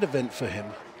bad event for him.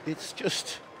 It's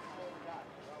just,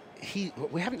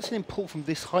 we haven't seen him pull from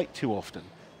this height too often.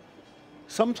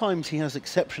 Sometimes he has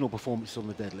exceptional performances on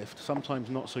the deadlift, sometimes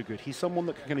not so good. He's someone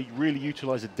that can really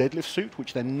utilize a deadlift suit,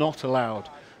 which they're not allowed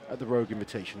at the Rogue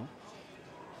Invitational.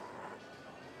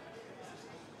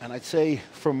 And I'd say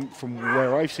from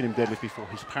where I've seen him deadlift before,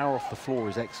 his power off the floor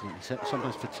is excellent. He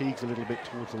sometimes fatigues a little bit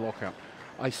towards the lockout.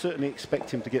 I certainly expect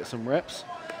him to get some reps.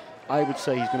 I would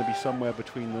say he's going to be somewhere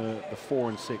between the 4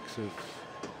 and 6 of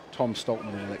Tom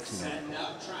Stoltman and Alexi.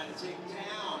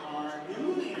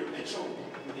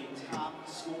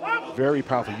 Very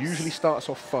powerful. Usually starts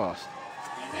off fast.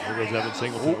 There goes Evan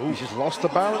Singleton. He's just lost the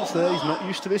balance there. He's not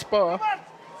used to this bar.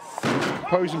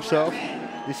 Compose himself.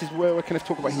 This is where we're kind of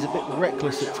talking about he's a bit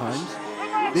reckless at times.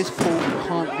 This pull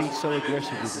can't be so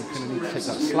aggressive. You kind of need to take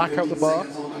that slack out the bar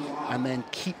and then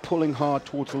keep pulling hard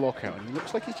towards the lockout. And it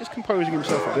looks like he's just composing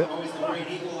himself a bit.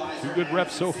 2 good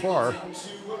reps so far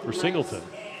for Singleton.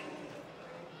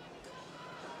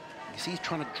 You see he's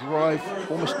trying to drive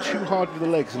almost too hard with the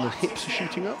legs and the hips are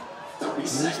shooting up. He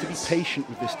needs to be patient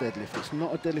with this deadlift. It's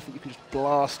not a deadlift that you can just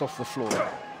blast off the floor.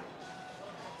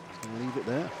 Leave it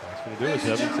there. That's going to do it.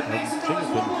 Evan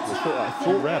Singleton. I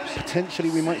thought reps. Potentially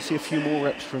we might see a few more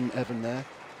reps from Evan there.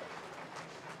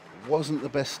 Wasn't the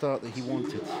best start that he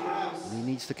wanted. And he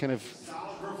needs to kind of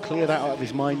clear that out of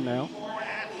his mind now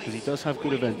because he does have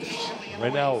good events.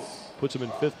 Right now puts him in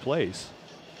 5th place.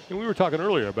 And we were talking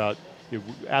earlier about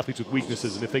athletes with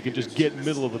weaknesses and if they can just get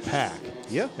middle of the pack.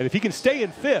 Yeah. And if he can stay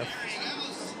in 5th.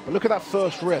 But look at that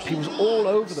first rep. He was all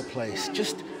over the place.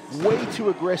 Just way too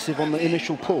aggressive on the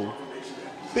initial pull.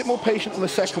 A bit more patient on the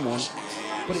second one,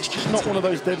 but it's just not one of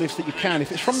those deadlifts that you can. If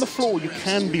it's from the floor, you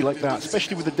can be like that,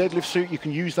 especially with the deadlift suit. You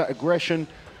can use that aggression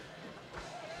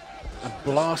and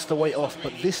blast the weight off.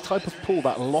 But this type of pull,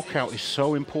 that lockout, is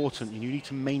so important, and you need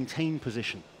to maintain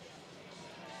position.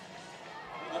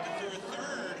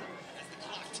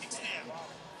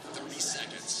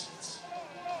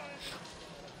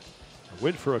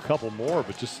 Went for a couple more,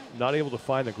 but just not able to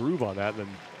find the groove on that, and then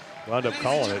wound up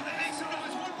calling it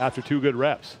after 2 good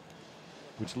reps,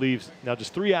 which leaves now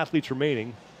just 3 athletes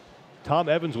remaining. Tom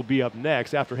Evans will be up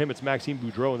next. After him, it's Maxime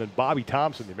Boudreau, and then Bobby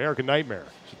Thompson, the American Nightmare.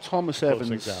 So Thomas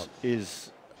Evans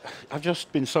is, I've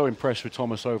just been so impressed with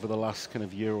Thomas over the last kind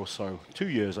of year or so, 2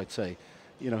 years, I'd say.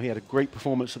 You know, he had a great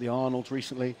performance at the Arnold's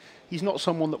recently. He's not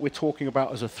someone that we're talking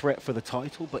about as a threat for the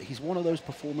title, but he's one of those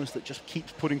performers that just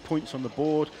keeps putting points on the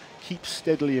board, keeps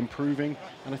steadily improving.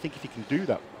 And I think if he can do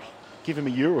that, give him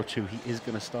a year or two, he is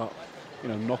going to start, you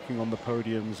know, knocking on the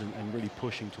podiums and really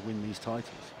pushing to win these titles.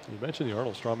 You mentioned the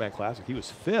Arnold Strongman Classic. He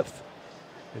was 5th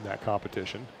in that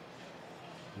competition,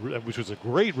 which was a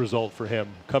great result for him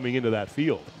coming into that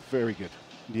field. Very good.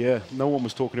 Yeah, no one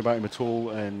was talking about him at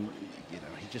all, and you know,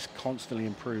 he just constantly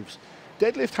improves.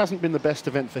 Deadlift hasn't been the best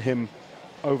event for him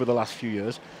over the last few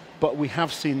years, but we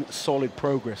have seen solid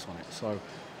progress on it. So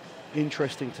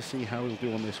interesting to see how he'll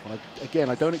do on this one. Again,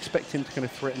 I don't expect him to kind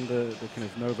of threaten the kind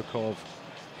of Novikov,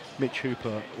 Mitch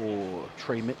Hooper, or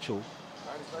Trey Mitchell,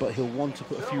 but he'll want to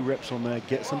put a few reps on there,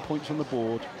 get some points on the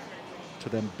board to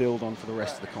then build on for the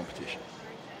rest of the competition.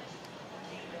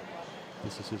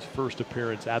 This is his first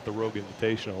appearance at the Rogue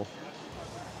Invitational.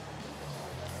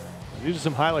 These are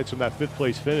some highlights from that 5th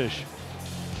place finish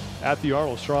at the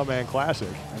Arnold Strongman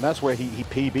Classic. And that's where he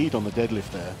PB'd on the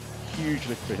deadlift there. Huge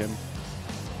lift for him.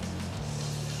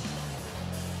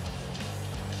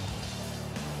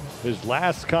 His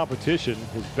last competition,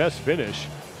 his best finish,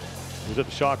 was at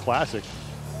the Shaw Classic.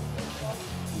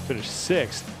 He finished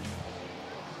 6th.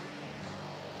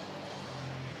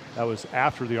 That was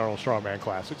after the Arnold Strongman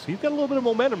Classic. So he's got a little bit of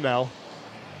momentum now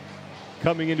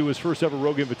coming into his first ever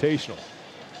Rogue Invitational.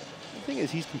 The thing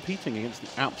is, he's competing against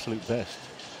the absolute best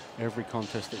every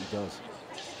contest that he does.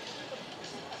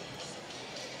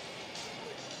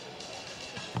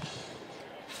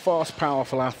 Fast,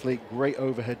 powerful athlete, great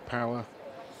overhead power.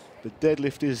 The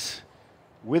deadlift is,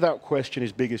 without question,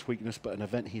 his biggest weakness, but an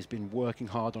event he's been working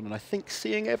hard on. And I think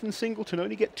seeing Evan Singleton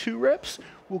only get 2 reps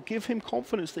will give him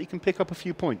confidence that he can pick up a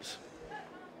few points.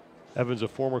 Evans, a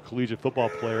former collegiate football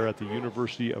player at the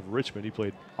University of Richmond. He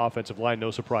played offensive line,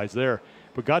 no surprise there,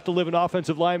 but got to live an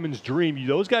offensive lineman's dream.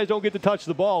 Those guys don't get to touch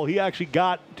the ball. He actually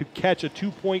got to catch a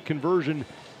 2-point conversion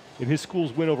in his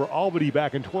school's win over Albany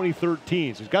back in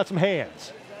 2013. So he's got some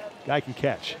hands. Guy can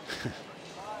catch.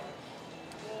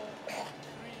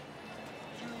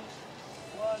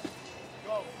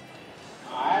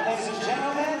 Ladies and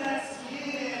gentlemen, let's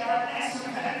give our next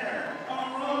competitor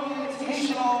on Rogue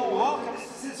Invitational. Welcome.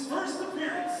 This is his first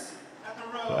appearance at the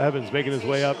Rogue. Evans making his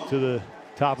way up to the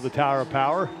top of the Tower of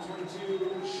Power.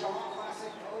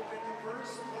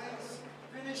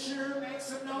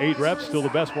 8 reps, still the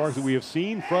best mark that we have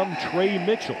seen from Trey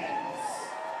Mitchell.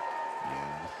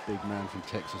 Yeah, big man from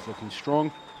Texas looking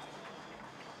strong.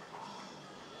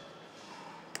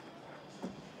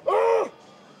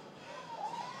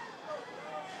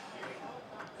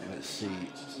 Let's see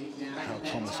how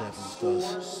Thomas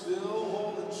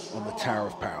does on the Tower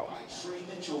of Power.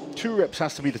 2 reps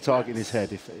has to be the target in his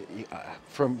head. If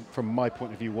from my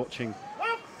point of view watching,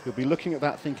 he'll be looking at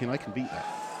that thinking, I can beat that.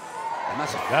 And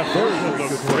that's very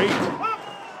good. Great.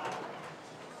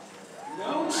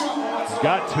 He's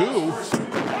got 2.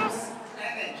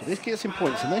 So this gets him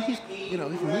points, and then he's, you know,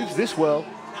 if he moves this well,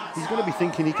 he's going to be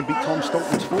thinking he can beat Tom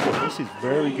Stoltman's 4. This is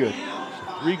very good.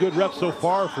 3 good reps so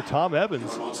far for Tom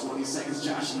Evans.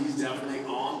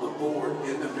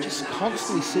 Just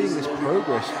constantly seeing this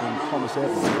progress from Thomas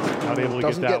Evans. Not able to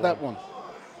Doesn't get that one.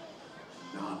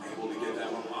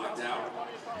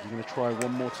 He's going to try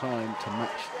one more time to match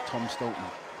Tom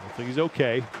Stoltman. I think he's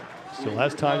okay. Still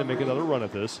has time to make another run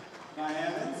at this.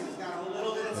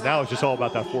 And now it's just all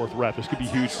about that 4th rep. This could be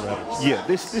huge for Evans. Yeah,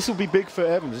 this will be big for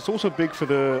Evans. It's also big for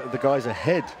the guys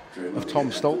ahead of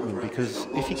Tom Stoltman, because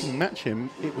if he can match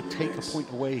him, it would take a point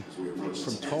away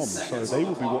from Tom. So they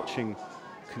will be watching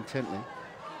contently.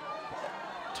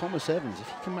 Thomas Evans, if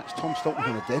he can match Tom Stoltman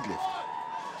on a deadlift,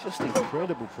 just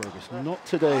incredible progress. Not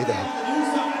today,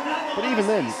 though. But even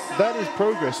then, that is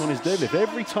progress on his deadlift.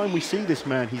 Every time we see this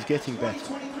man, he's getting better.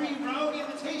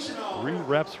 3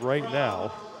 reps right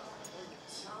now.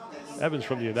 Evans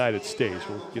from the United States.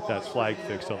 We'll get that flag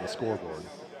fixed on the scoreboard.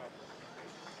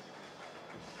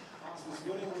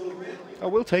 I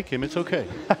will take him. It's okay.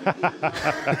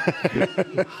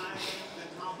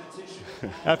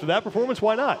 After that performance,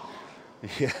 why not?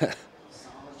 Yeah.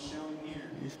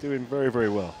 He's doing very, very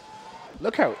well.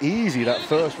 Look how easy that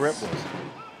first rep was.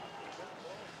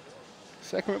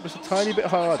 Second rep was a tiny bit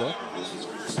harder.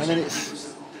 And then I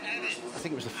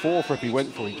think it was the 4th rep he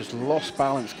went for. He just lost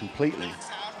balance completely.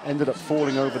 Ended up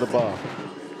falling over the bar.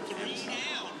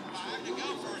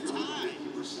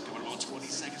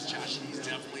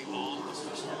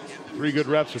 Three good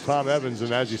reps for Tom Evans,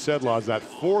 and as you said, Laws, that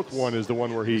 4th one is the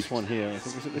one where he this one here. I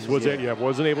think this one here. Yeah,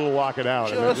 wasn't able to lock it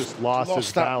out, and then just lost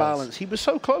his that balance. He was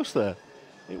so close there.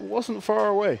 It wasn't far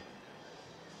away.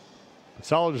 A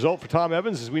solid result for Tom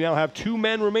Evans, as we now have 2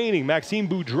 men remaining. Maxime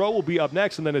Boudreau will be up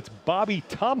next, and then it's Bobby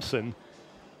Thompson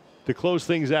to close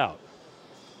things out.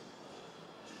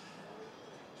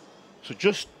 So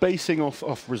just basing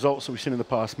off results that we've seen in the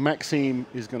past, Maxime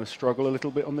is going to struggle a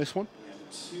little bit on this one.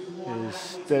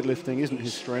 His deadlifting isn't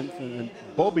his strength, and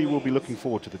Bobby will be looking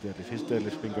forward to the deadlift. His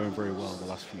deadlift's been going very well in the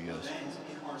last few years.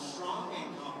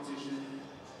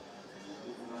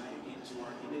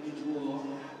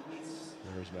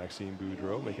 There's Maxime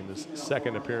Boudreau making his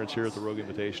 2nd appearance here at the Rogue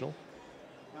Invitational.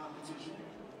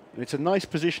 And it's a nice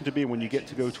position to be in when you get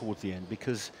to go towards the end,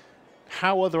 because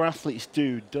how other athletes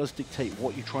do does dictate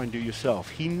what you try and do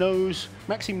yourself.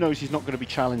 Maxime knows he's not going to be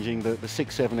challenging the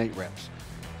 6, 7, 8 reps.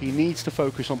 He needs to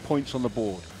focus on points on the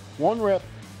board. 1 rep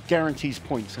guarantees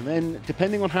points, and then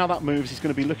depending on how that moves, he's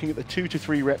going to be looking at the 2 to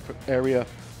 3 rep area.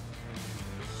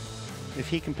 If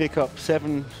he can pick up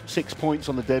 7, 6 points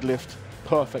on the deadlift,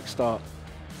 perfect start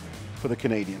for the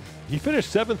Canadian. He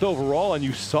finished 7th overall, and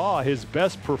you saw his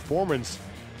best performance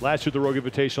last year at the Rogue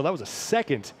Invitational. That was a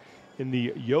 2nd in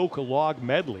the yoke log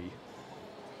medley.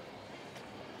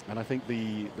 And I think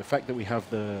the fact that we have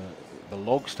the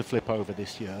logs to flip over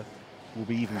this year will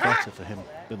be even better for him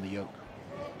than the yoke.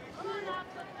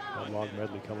 That log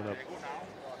medley coming up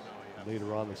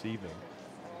later on this evening.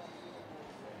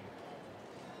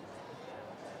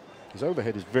 His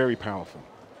overhead is very powerful.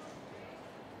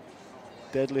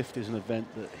 Deadlift is an event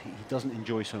that he doesn't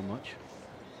enjoy so much.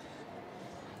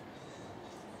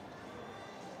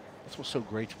 That's what's so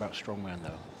great about Strongman,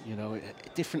 though. You know,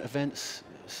 different events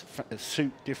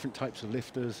suit different types of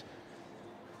lifters.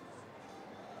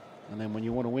 And then when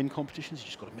you want to win competitions, you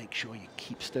just got to make sure you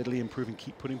keep steadily improving,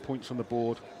 keep putting points on the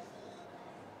board.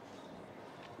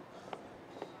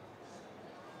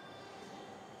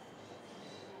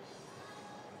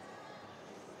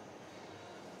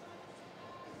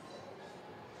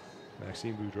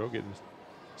 Maxime Boudreau getting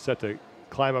set to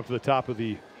climb up to the top of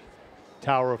the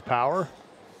Tower of Power.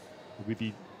 Will be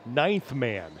the 9th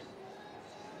man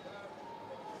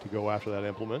to go after that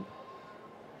implement.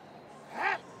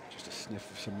 Just a sniff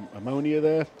of some ammonia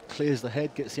there, clears the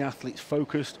head, gets the athletes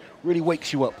focused, really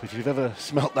wakes you up. If you've ever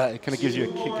smelt that, it kind of gives you a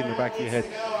kick in the back of your head.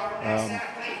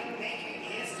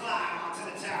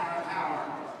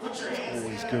 It's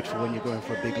always good for when you're going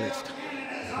for a big lift.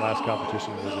 His last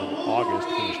competition was in August,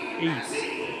 finished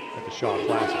 8th at the Shaw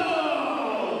Classic.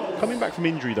 Coming back from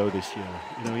injury, though, this year,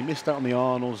 you know, he missed out on the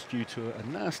Arnolds due to a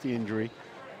nasty injury,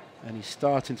 and he's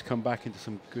starting to come back into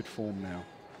some good form now.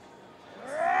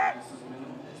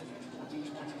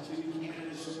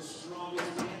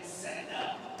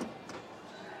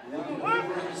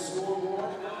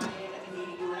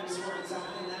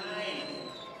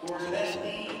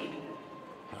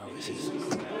 Oh, this is...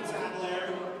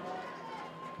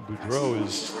 Boudreaux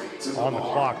is on the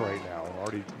clock right now and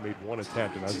already made one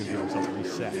attempt, and I was going to give himself a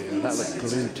reset. Yeah, that looked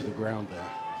glued to the ground there.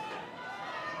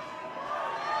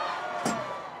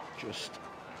 Just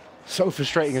so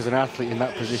frustrating as an athlete in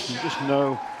that position. You just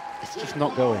know it's just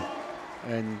not going.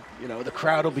 And, you know, the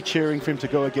crowd will be cheering for him to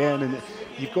go again. And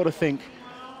you've got to think,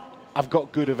 I've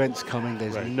got good events coming.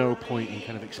 There's no point in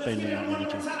kind of expending that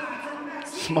energy.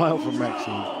 Smile from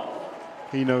Maxime.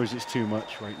 He knows it's too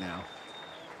much right now.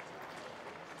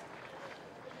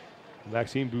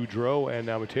 Maxime Boudreaux and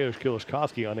now Mateusz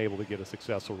Kieliszkowski unable to get a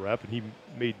successful rep, and he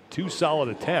made 2 solid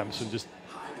attempts and just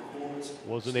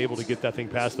wasn't able to get that thing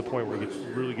past the point where he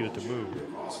could really get it to move.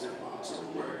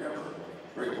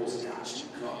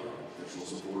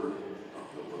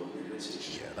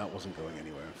 Yeah, that wasn't going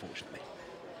anywhere, unfortunately.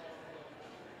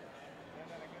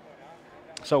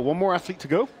 So one more athlete to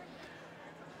go.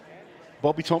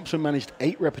 Bobby Thompson managed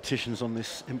 8 repetitions on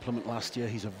this implement last year.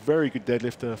 He's a very good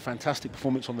deadlifter, fantastic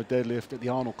performance on the deadlift at the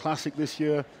Arnold Classic this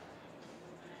year.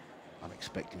 I'm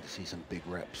expecting to see some big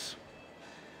reps.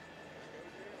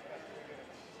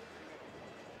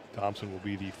 Thompson will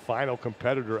be the final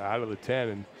competitor out of the 10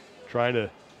 and trying to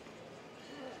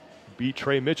beat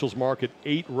Trey Mitchell's mark at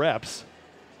 8 reps.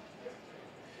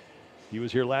 He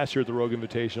was here last year at the Rogue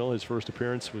Invitational. His first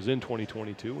appearance was in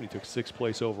 2022 when he took 6th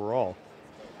place overall.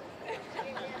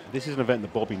 This is an event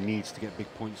that Bobby needs to get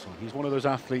big points on. He's one of those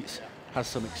athletes, has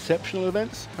some exceptional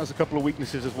events, has a couple of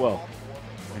weaknesses as well.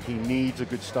 And he needs a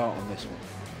good start on this one.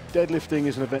 Deadlifting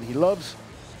is an event he loves.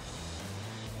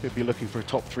 He'll be looking for a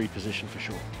top 3 position for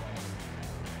sure.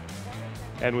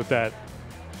 And with that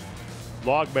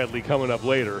log medley coming up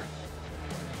later,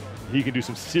 he can do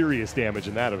some serious damage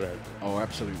in that event. Oh,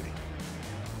 absolutely.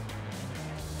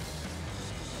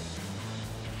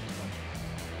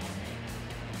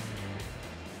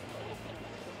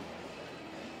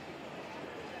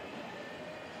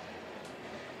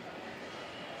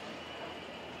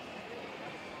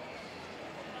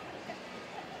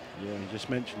 Yeah, you just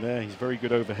mentioned there, he's very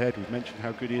good overhead. We've mentioned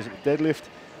how good he is at the deadlift.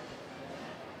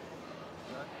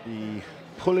 The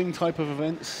pulling type of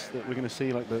events that we're going to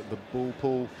see, like the bull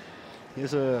pull, he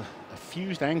has a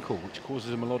fused ankle, which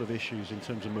causes him a lot of issues in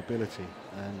terms of mobility,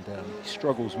 and he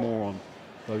struggles more on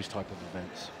those type of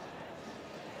events.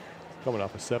 Coming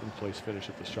off a 7th place finish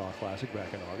at the Shaw Classic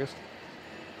back in August.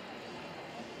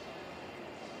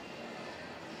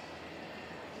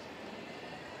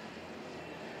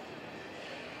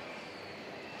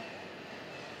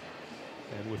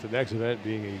 And with the next event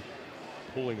being a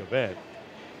pulling event,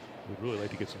 we'd really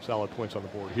like to get some solid points on the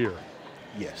board here.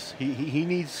 Yes, he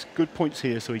needs good points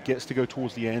here, so he gets to go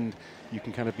towards the end. You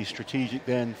can kind of be strategic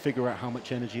then, figure out how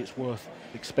much energy it's worth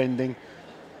expending.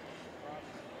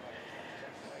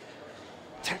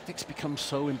 Tactics become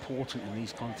so important in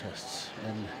these contests,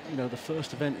 and you know the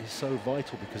first event is so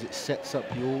vital because it sets up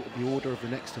the order of the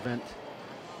next event.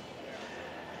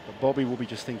 But Bobby will be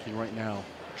just thinking right now,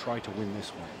 try to win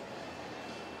this one.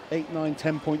 8, 9,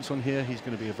 10 points on here, he's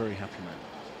going to be a very happy man.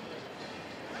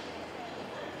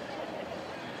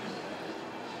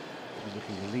 He's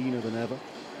looking leaner than ever,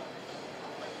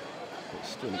 but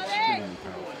still extremely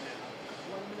powerful.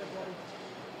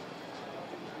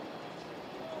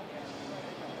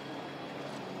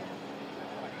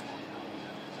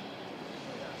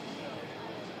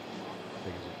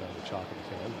 Fingers are down the chalk in his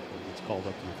hand before he gets called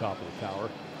up to the top of the tower.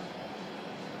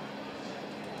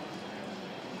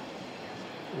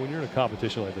 When you're in a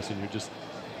competition like this and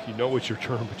you know it's your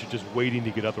turn, but you're just waiting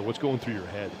to get up there, what's going through your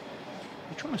head?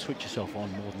 You're trying to switch yourself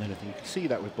on more than anything. You can see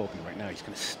that with Bobby right now. He's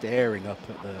kind of staring up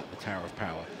at the Tower of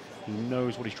Power. He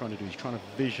knows what he's trying to do. He's trying to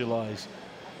visualize,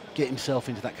 get himself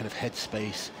into that kind of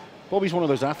headspace. Bobby's one of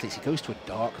those athletes. He goes to a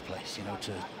dark place, you know,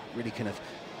 to really kind of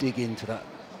dig into that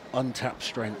untapped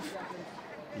strength.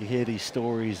 You hear these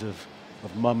stories of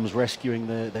mums rescuing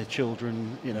their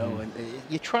children, you know, and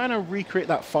you're trying to recreate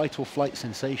that fight or flight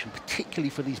sensation, particularly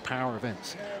for these power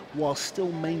events, while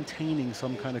still maintaining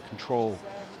some kind of control.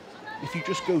 If you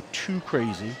just go too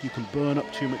crazy, you can burn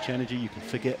up too much energy, you can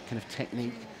forget kind of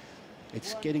technique.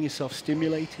 It's getting yourself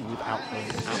stimulated without going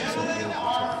absolutely over the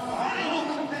top.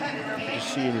 You can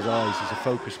just see in his eyes, he's a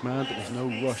focused man, but there's no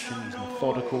rushing, he's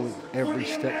methodical in every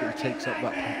step that he takes up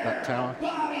that tower.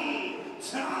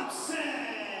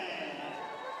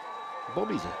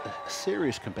 Bobby's a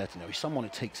serious competitor. He's someone who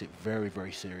takes it very,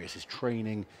 very serious. His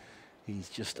training, he's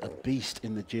just a beast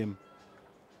in the gym.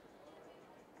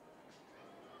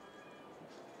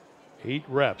 8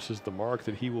 reps is the mark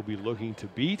that he will be looking to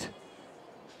beat.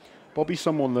 Bobby's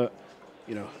someone that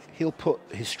You know, he'll put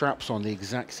his straps on the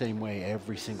exact same way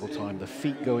every single time. The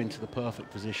feet go into the perfect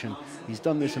position. He's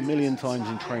done this a million times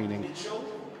in training.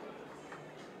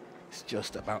 It's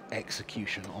just about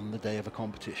execution on the day of a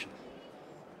competition.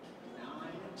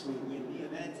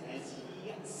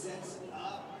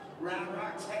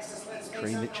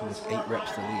 Trey Mitchell with 8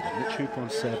 reps the leader. Mitch Hooper on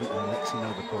 7 and Alexei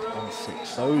Novikov on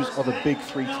 6. Those are the big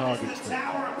 3 targets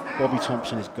that Bobby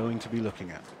Thompson is going to be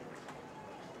looking at.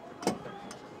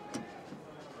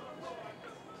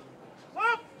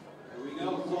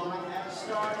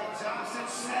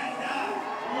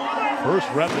 First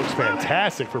rep looks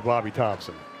fantastic for Bobby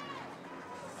Thompson.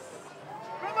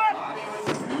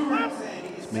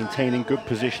 He's maintaining good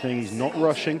positioning. He's not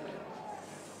rushing.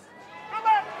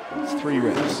 It's 3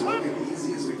 reps.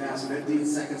 Easy as we pass 15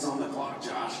 seconds on the clock,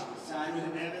 Josh.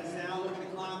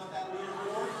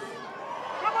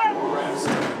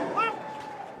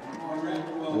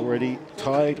 Already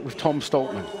tied with Tom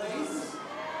Stoltman.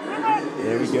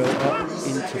 There we go, up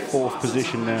into 4th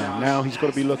position now. Now he's got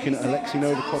to be looking at Alexei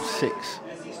Novikov 6.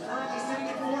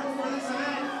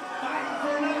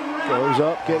 Goes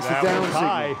up, gets the down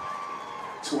signal.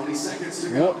 20 seconds to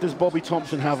go. What does Bobby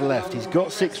Thompson have left? He's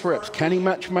got 6 reps. Can he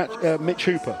match Mitch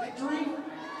Hooper?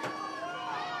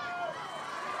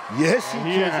 Yes,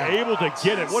 he is able to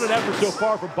get it. What an effort so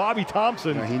far from Bobby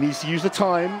Thompson. Now he needs to use the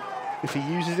time. If he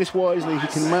uses this wisely, he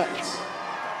can match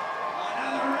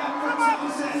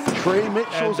Trey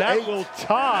Mitchell's and that 8. will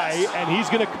tie, and he's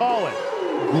going to call it.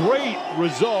 Great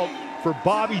result for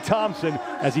Bobby Thompson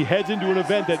as he heads into an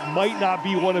event that might not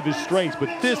be one of his strengths,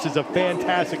 but this is a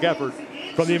fantastic effort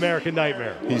from the American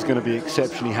Nightmare. He's going to be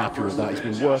exceptionally happy with that. He's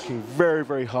been working very,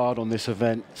 very hard on this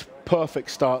event.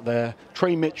 Perfect start there.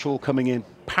 Trey Mitchell coming in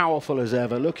powerful as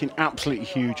ever, looking absolutely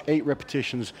huge. 8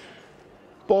 repetitions.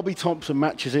 Bobby Thompson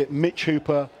matches it. Mitch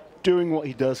Hooper doing what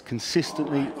he does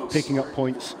consistently, picking up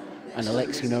points. And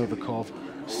Alexei Novikov,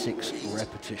 6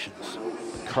 repetitions.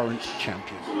 The current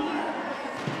champion.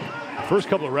 The first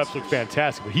couple of reps looked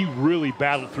fantastic, but he really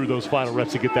battled through those final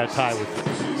reps to get that tie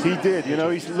with. He did. You know,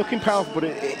 he's looking powerful,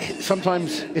 but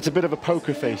sometimes it's a bit of a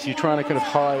poker face. You're trying to kind of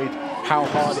hide how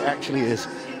hard it actually is.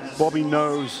 Bobby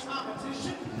knows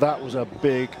that was a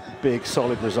big, big,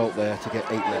 solid result there to get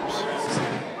 8 reps.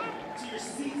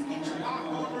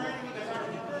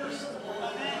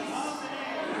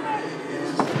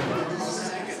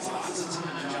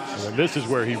 And this is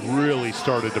where he really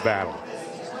started to battle.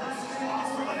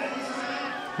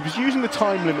 He was using the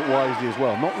time limit wisely as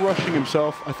well, not rushing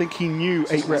himself. I think he knew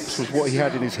 8 reps was what he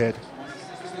had in his head.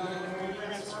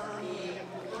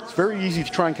 It's very easy to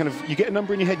try and kind of, you get a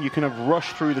number in your head and you kind of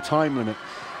rush through the time limit.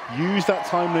 Use that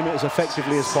time limit as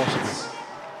effectively as possible.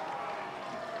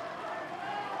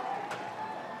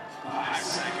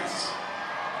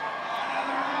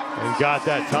 And got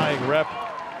that tying rep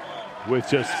with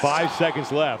just 5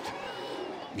 seconds left.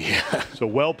 Yeah. So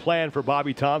well planned for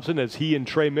Bobby Thompson as he and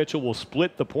Trey Mitchell will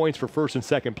split the points for 1st and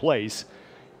 2nd place.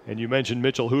 And you mentioned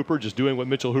Mitchell Hooper, just doing what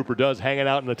Mitchell Hooper does, hanging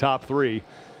out in the top 3.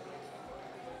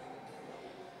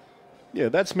 Yeah,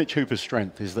 that's Mitch Hooper's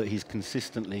strength, is that he's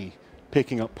consistently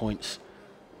picking up points.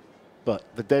 But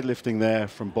the deadlifting there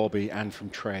from Bobby and from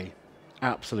Trey,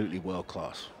 absolutely world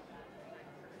class.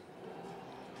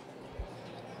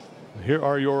 Here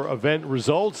are your event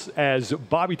results as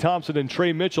Bobby Thompson and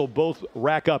Trey Mitchell both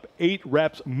rack up 8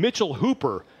 reps. Mitchell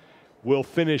Hooper will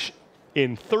finish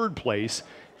in 3rd place.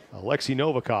 Alexei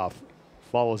Novikov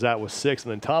follows that with 6.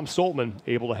 And then Tom Stoltman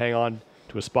able to hang on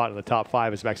to a spot in the top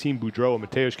 5 as Maxime Boudreau and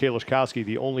Mateusz Kaliszkowski,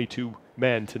 the only 2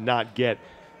 men to not get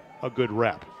a good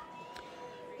rep.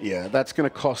 Yeah, that's going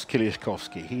to cost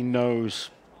Kaliszkowski. He knows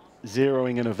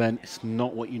zeroing an event is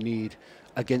not what you need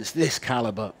against this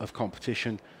caliber of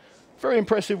competition. Very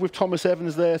impressive with Thomas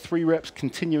Evans there, 3 reps,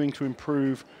 continuing to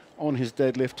improve on his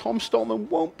deadlift. Tom Stoltman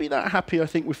won't be that happy, I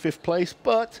think, with 5th place,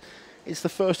 but it's the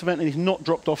first event and he's not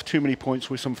dropped off too many points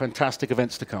with some fantastic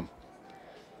events to come.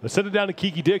 Let's send it down to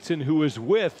Kiki Dixon, who is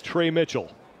with Trey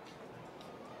Mitchell.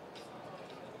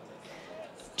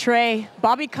 Trey,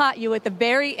 Bobby caught you at the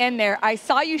very end there. I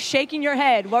saw you shaking your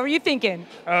head. What were you thinking?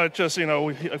 Just, you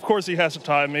know, of course he has to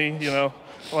time me, you know.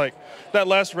 Like, that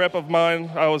last rep of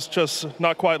mine, I was just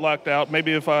not quite locked out.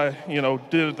 Maybe if I, you know,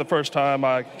 did it the first time,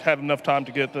 I had enough time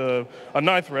to get a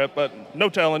 9th rep, but no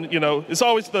telling, you know. It's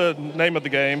always the name of the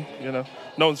game, you know.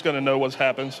 No one's going to know what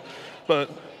happens.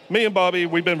 But me and Bobby,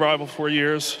 we've been rivals for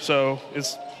years, so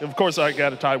of course I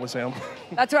got to tie with him.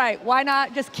 That's right. Why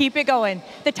not just keep it going?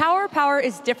 The Tower of Power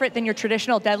is different than your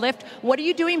traditional deadlift. What are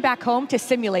you doing back home to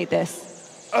simulate this?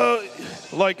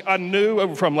 Like I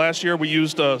knew from last year we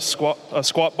used a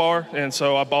squat bar, and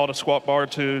so I bought a squat bar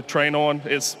to train on.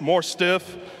 It's more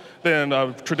stiff, than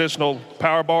a traditional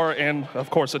power bar, and of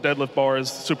course a deadlift bar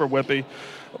is super whippy.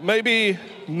 Maybe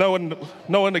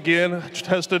knowing again,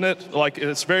 testing it, like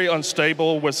it's very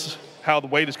unstable with how the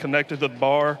weight is connected to the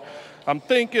bar. I'm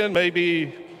thinking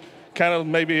maybe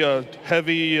a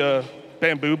heavy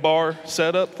bamboo bar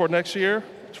setup for next year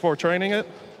for training it.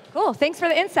 Cool, thanks for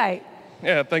the insight.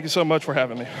 Yeah, thank you so much for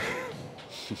having me.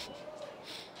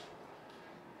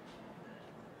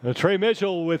 Trey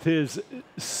Mitchell with his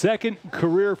second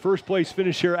career first place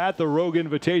finish here at the Rogue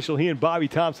Invitational. He and Bobby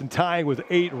Thompson tying with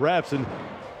 8 reps, and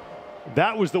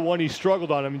that was the one he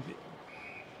struggled on. I mean,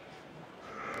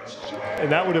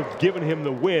 and that would have given him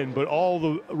the win, but all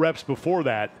the reps before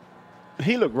that.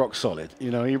 He looked rock solid,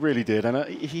 you know, he really did. And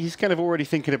he's kind of already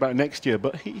thinking about next year,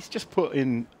 but he's just put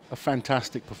in a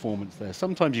fantastic performance there.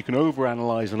 Sometimes you can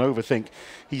overanalyze and overthink.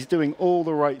 He's doing all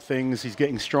the right things. He's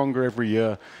getting stronger every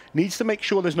year. Needs to make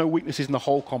sure there's no weaknesses in the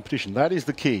whole competition. That is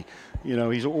the key. You know,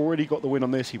 he's already got the win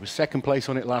on this. He was second place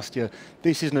on it last year.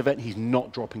 This is an event he's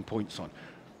not dropping points on.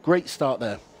 Great start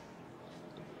there.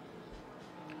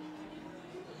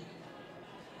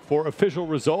 For official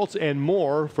results and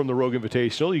more from the Rogue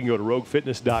Invitational, you can go to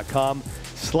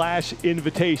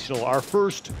roguefitness.com/invitational. Our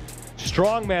first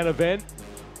Strongman event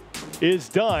is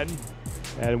done,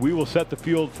 and we will set the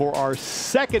field for our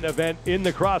second event in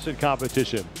the CrossFit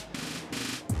competition.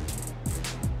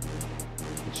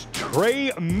 It's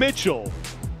Trey Mitchell,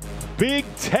 Big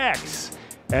Tex,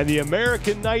 and the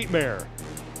American Nightmare.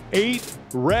 8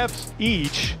 reps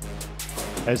each,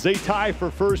 as they tie for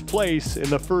first place in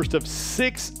the first of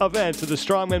 6 events that the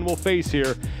Strongmen will face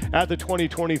here at the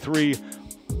 2023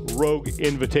 Rogue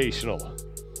Invitational.